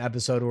Home Time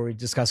episode where we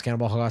discuss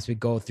Cannibal Holocaust, we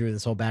go through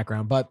this whole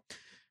background. But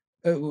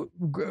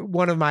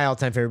one of my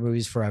all-time favorite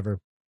movies forever.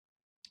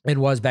 It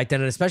was back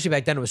then, and especially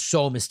back then, it was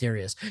so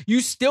mysterious.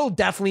 You still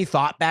definitely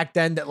thought back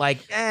then that like,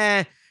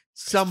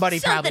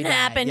 something probably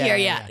happened died.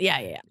 here.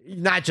 Yeah.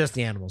 Not just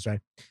the animals, right?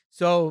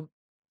 So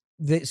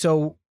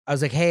I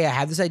was like, hey, I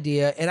have this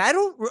idea, and I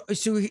don't.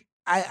 So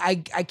I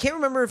can't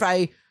remember if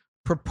I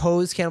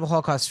proposed Cannibal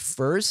Holocaust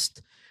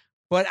first,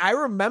 but I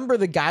remember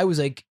the guy was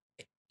like,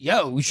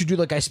 yo, we should do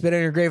like I Spit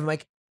on Your Grave. I'm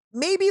like,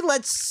 maybe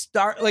let's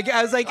start. Like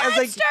I was like, start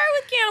with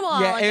Cannibal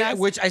Holocaust. Yeah,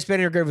 which I Spit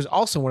on Your Grave was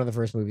also one of the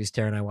first movies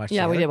Tara and I watched.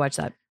 Yeah, together. we did watch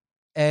that.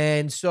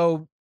 And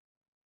so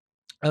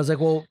I was like,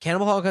 well,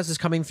 Cannibal Holocaust is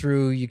coming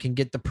through. You can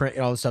get the print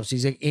and all this stuff. So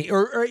he's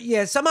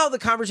like, somehow the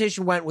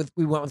conversation we went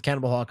with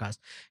Cannibal Holocaust,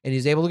 and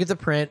he's able to get the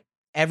print.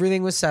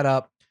 Everything was set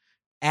up.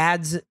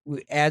 Ads in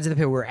the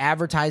paper. We're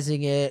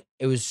advertising it.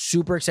 It was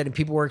super exciting.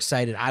 People were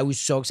excited. I was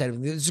so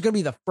excited. This is going to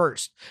be the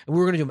first, and we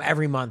were going to do them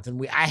every month.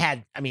 And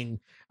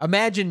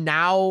imagine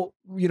now,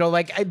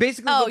 like I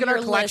basically look at our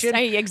collection.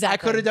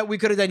 Exactly. We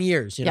could have done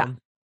years, know?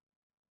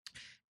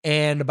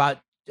 And about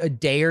a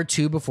day or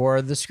two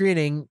before the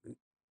screening,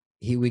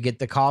 we get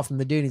the call from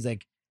the dude. He's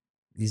like,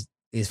 these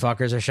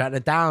fuckers are shutting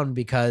it down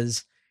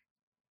because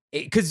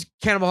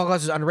Cannibal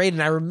Holocaust was unrated.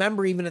 And I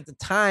remember even at the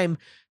time,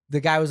 the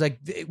guy was like,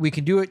 we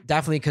can do it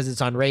definitely because it's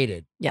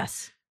unrated.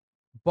 Yes.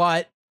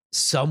 But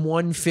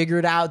someone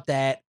figured out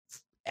that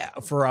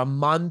for a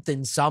month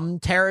in some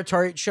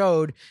territory it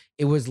showed,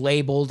 it was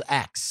labeled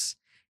X.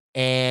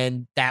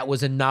 And that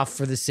was enough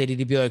for the city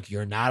to be like,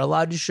 you're not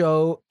allowed to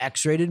show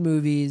X-rated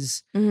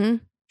movies. Mm-hmm.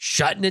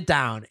 Shutting it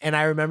down. And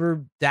I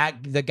remember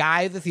that the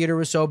guy at the theater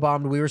was so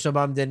bummed. We were so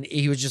bummed. And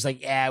he was just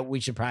like, yeah, we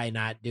should probably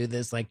not do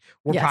this. Like,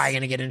 we're probably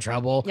going to get in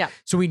trouble. Yeah.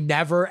 So we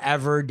never,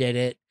 ever did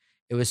it.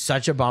 It was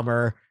such a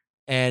bummer.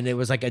 And it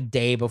was like a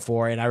day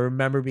before. And I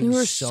remember being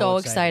so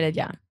excited.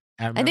 Yeah.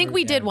 I think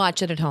we did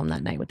watch it at home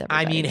that night with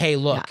everybody. I mean, hey,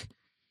 look,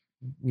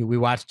 we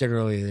watched it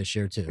earlier this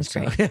year too. It's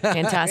great.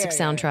 Fantastic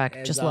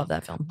soundtrack. Just love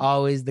that film.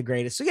 Always the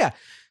greatest. So yeah.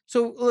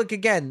 So look,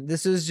 again,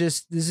 this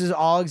is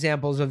all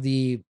examples of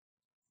the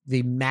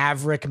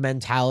maverick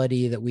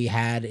mentality that we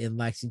had in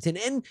Lexington.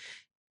 And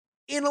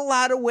in a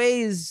lot of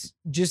ways,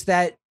 just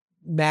that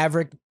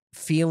maverick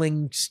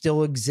feeling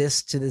still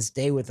exists to this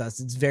day with us.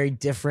 It's very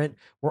different.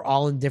 We're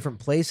all in different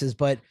places,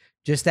 but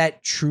just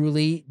that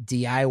truly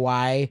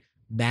DIY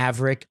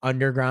maverick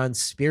underground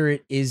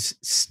spirit is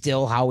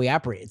still how we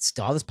operate. It's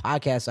still how this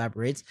podcast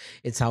operates.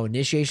 It's how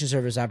Initiation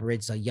Service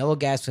operates. It's how Yellow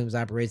Gas Films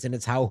operates. And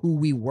it's how who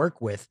we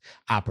work with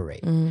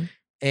operate. Mm-hmm.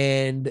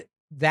 And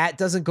that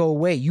doesn't go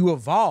away. You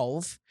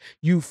evolve.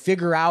 You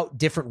figure out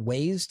different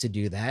ways to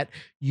do that.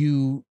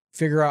 You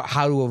figure out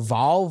how to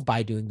evolve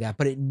by doing that.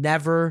 But it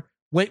never,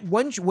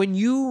 when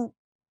you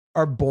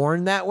are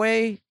born that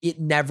way, it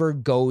never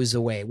goes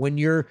away. When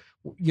you're,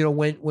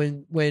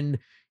 when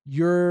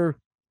you're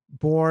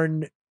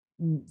born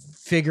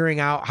figuring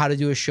out how to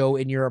do a show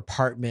in your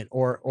apartment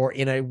or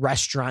in a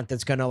restaurant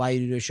that's going to allow you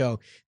to do a show,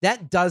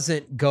 that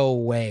doesn't go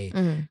away.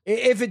 Mm-hmm.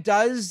 If it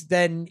does,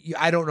 then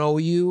I don't know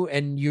you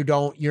and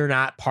you're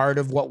not part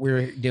of what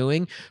we're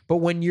doing. But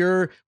when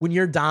you're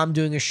Dom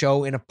doing a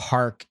show in a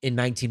park in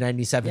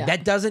 1997,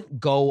 that doesn't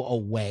go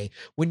away.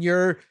 When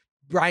you're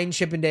Brian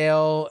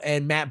Chippendale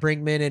and Matt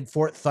Brinkman and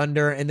Fort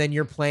Thunder, and then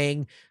you're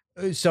playing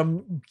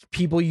some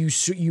people you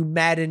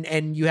met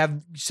and you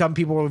have some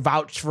people who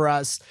vouched for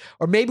us,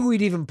 or maybe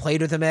we'd even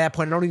played with them at that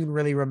point. I don't even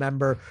really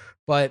remember,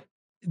 but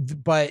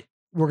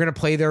we're going to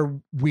play their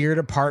weird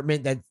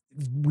apartment that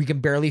we can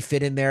barely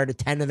fit in there to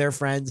 10 of their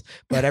friends,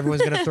 but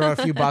everyone's going to throw a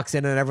few bucks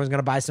in and everyone's going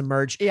to buy some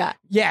merch. Yeah.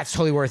 It's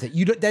totally worth it.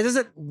 That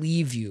doesn't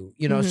leave you,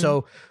 Mm-hmm.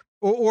 so,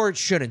 or it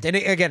shouldn't. And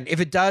again, if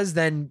it does,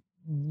 then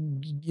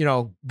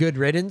good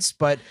riddance.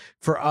 But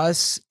for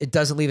us, it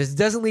doesn't leave us. It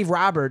doesn't leave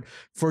Robert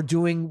for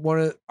doing one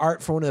of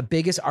the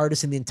biggest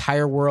artists in the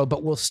entire world,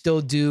 but we'll still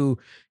do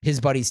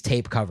his buddy's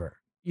tape cover.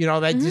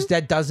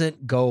 That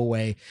doesn't go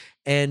away.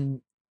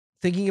 And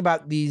thinking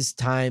about these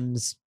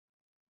times,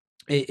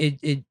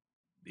 it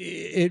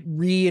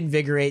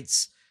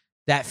reinvigorates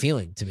that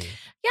feeling to me.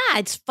 Yeah,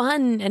 it's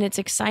fun and it's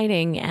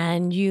exciting,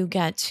 and you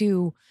get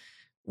to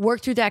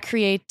work through that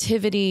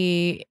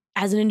creativity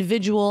as an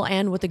individual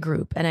and with a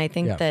group. And I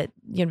think that,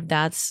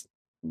 that's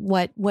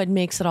what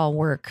makes it all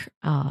work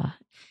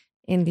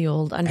in the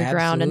old underground.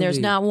 Absolutely. And there's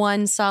not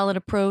one solid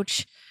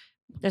approach.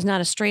 There's not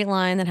a straight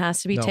line that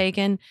has to be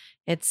taken.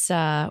 It's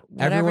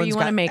whatever you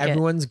want to make it.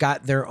 Everyone's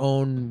got their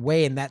own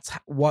way. And that's how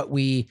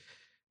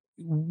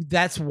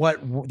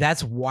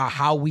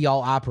we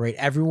all operate.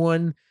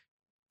 Everyone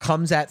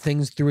comes at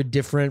things through a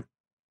different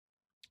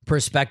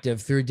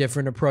perspective, through a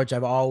different approach.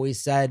 I've always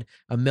said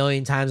a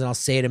million times, and I'll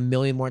say it a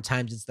million more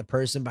times, it's the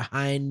person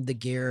behind the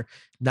gear,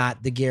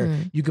 not the gear.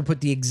 You can put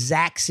the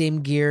exact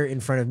same gear in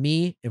front of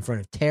me, in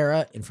front of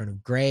Tara, in front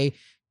of Gray.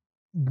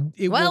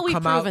 it Well, will we've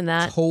come out proven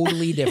that.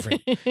 totally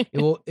different.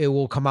 It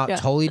will come out Yeah.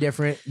 totally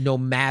different no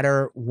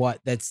matter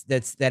what.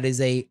 That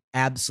is a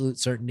absolute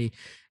certainty.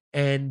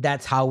 And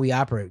that's how we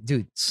operate.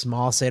 Dude,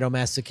 small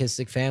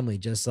sadomasochistic family,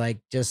 just like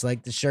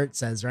the shirt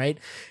says, right?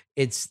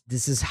 This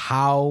is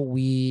how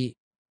we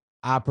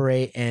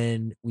operate,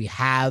 and we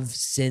have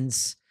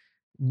since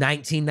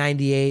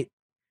 1998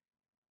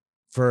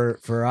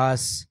 for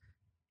us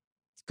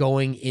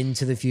going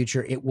into the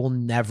future. It will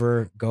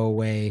never go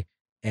away.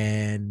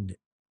 And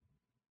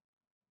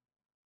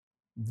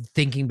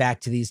thinking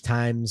back to these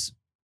times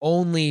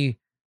only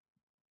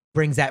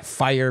brings that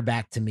fire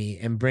back to me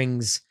and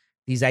brings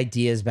these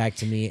ideas back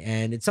to me.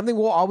 And it's something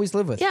we'll always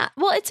live with. Yeah.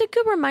 Well, it's a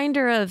good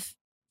reminder of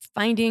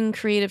finding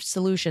creative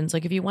solutions.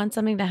 Like if you want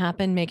something to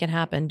happen, make it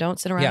happen. Don't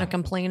sit around Yeah. and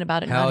complain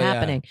about it Hell not yeah.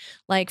 happening.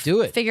 Like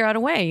Do it. figure out a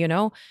way, you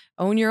know,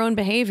 own your own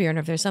behavior. And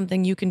if there's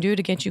something you can do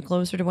to get you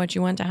closer to what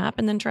you want to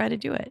happen, then try to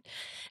do it.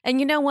 And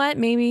you know what?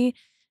 Maybe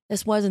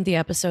this wasn't the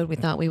episode we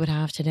thought we would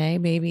have today.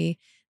 Maybe,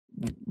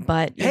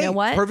 but you know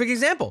what? Perfect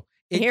example.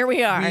 Here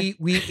we are. What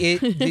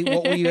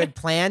we had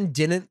planned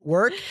didn't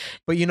work,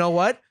 but you know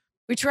what?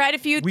 We tried a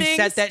few We things.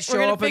 set that We're show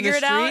gonna up in the figure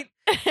it out.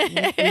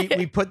 street.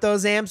 we put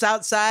those amps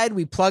outside.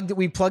 We plugged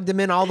them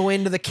in all the way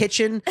into the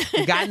kitchen.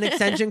 We got an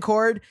extension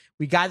cord.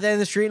 We got that in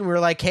the street, and we were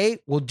like, "Hey,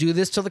 we'll do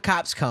this till the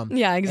cops come."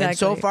 Yeah, exactly. And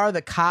so far,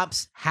 the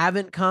cops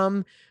haven't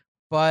come,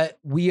 but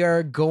we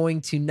are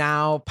going to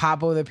now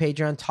pop over the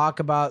Patreon, talk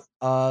about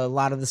a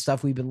lot of the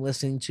stuff we've been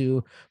listening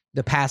to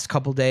the past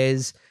couple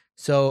days.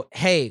 So,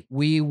 hey,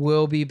 we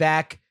will be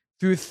back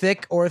through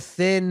thick or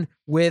thin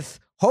with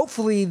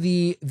hopefully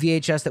the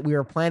VHS that we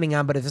were planning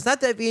on. But if it's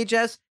not that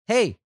VHS,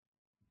 hey,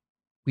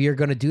 we are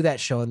going to do that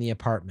show in the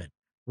apartment.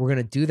 We're going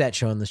to do that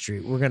show on the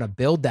street. We're going to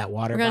build that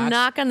water We're going to box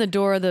knock on the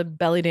door of the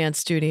belly dance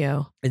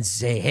studio and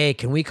say, hey,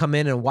 can we come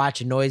in and watch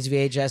a noise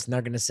VHS? And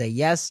they're going to say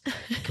yes.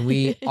 Can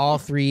we all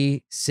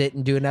three sit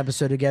and do an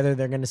episode together?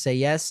 They're going to say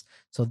yes.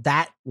 So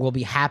that will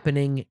be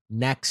happening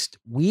next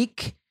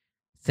week.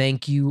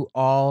 Thank you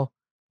all.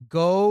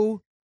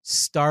 Go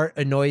start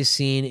a noise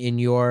scene in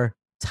your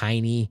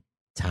tiny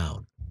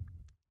town.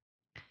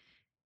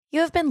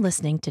 You have been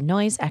listening to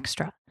Noise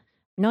Extra.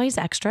 Noise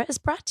Extra is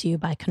brought to you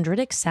by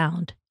Chondritic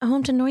Sound, a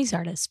home to noise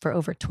artists for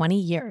over 20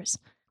 years,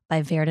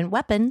 by Verdant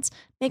Weapons,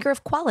 maker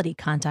of quality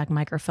contact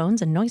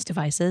microphones and noise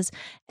devices,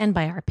 and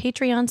by our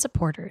Patreon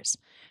supporters.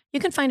 You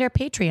can find our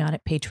Patreon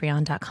at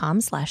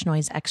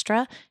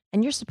patreon.com/noiseextra,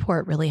 and your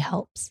support really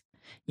helps.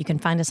 You can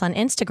find us on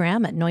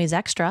Instagram at Noise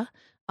Extra,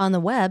 on the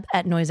web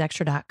at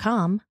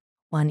noiseextra.com,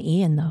 one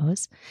E in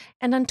those,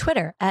 and on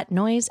Twitter at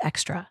Noise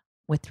Extra,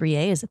 with 3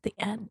 A's at the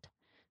end.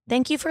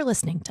 Thank you for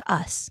listening to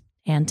us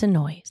and to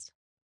Noise.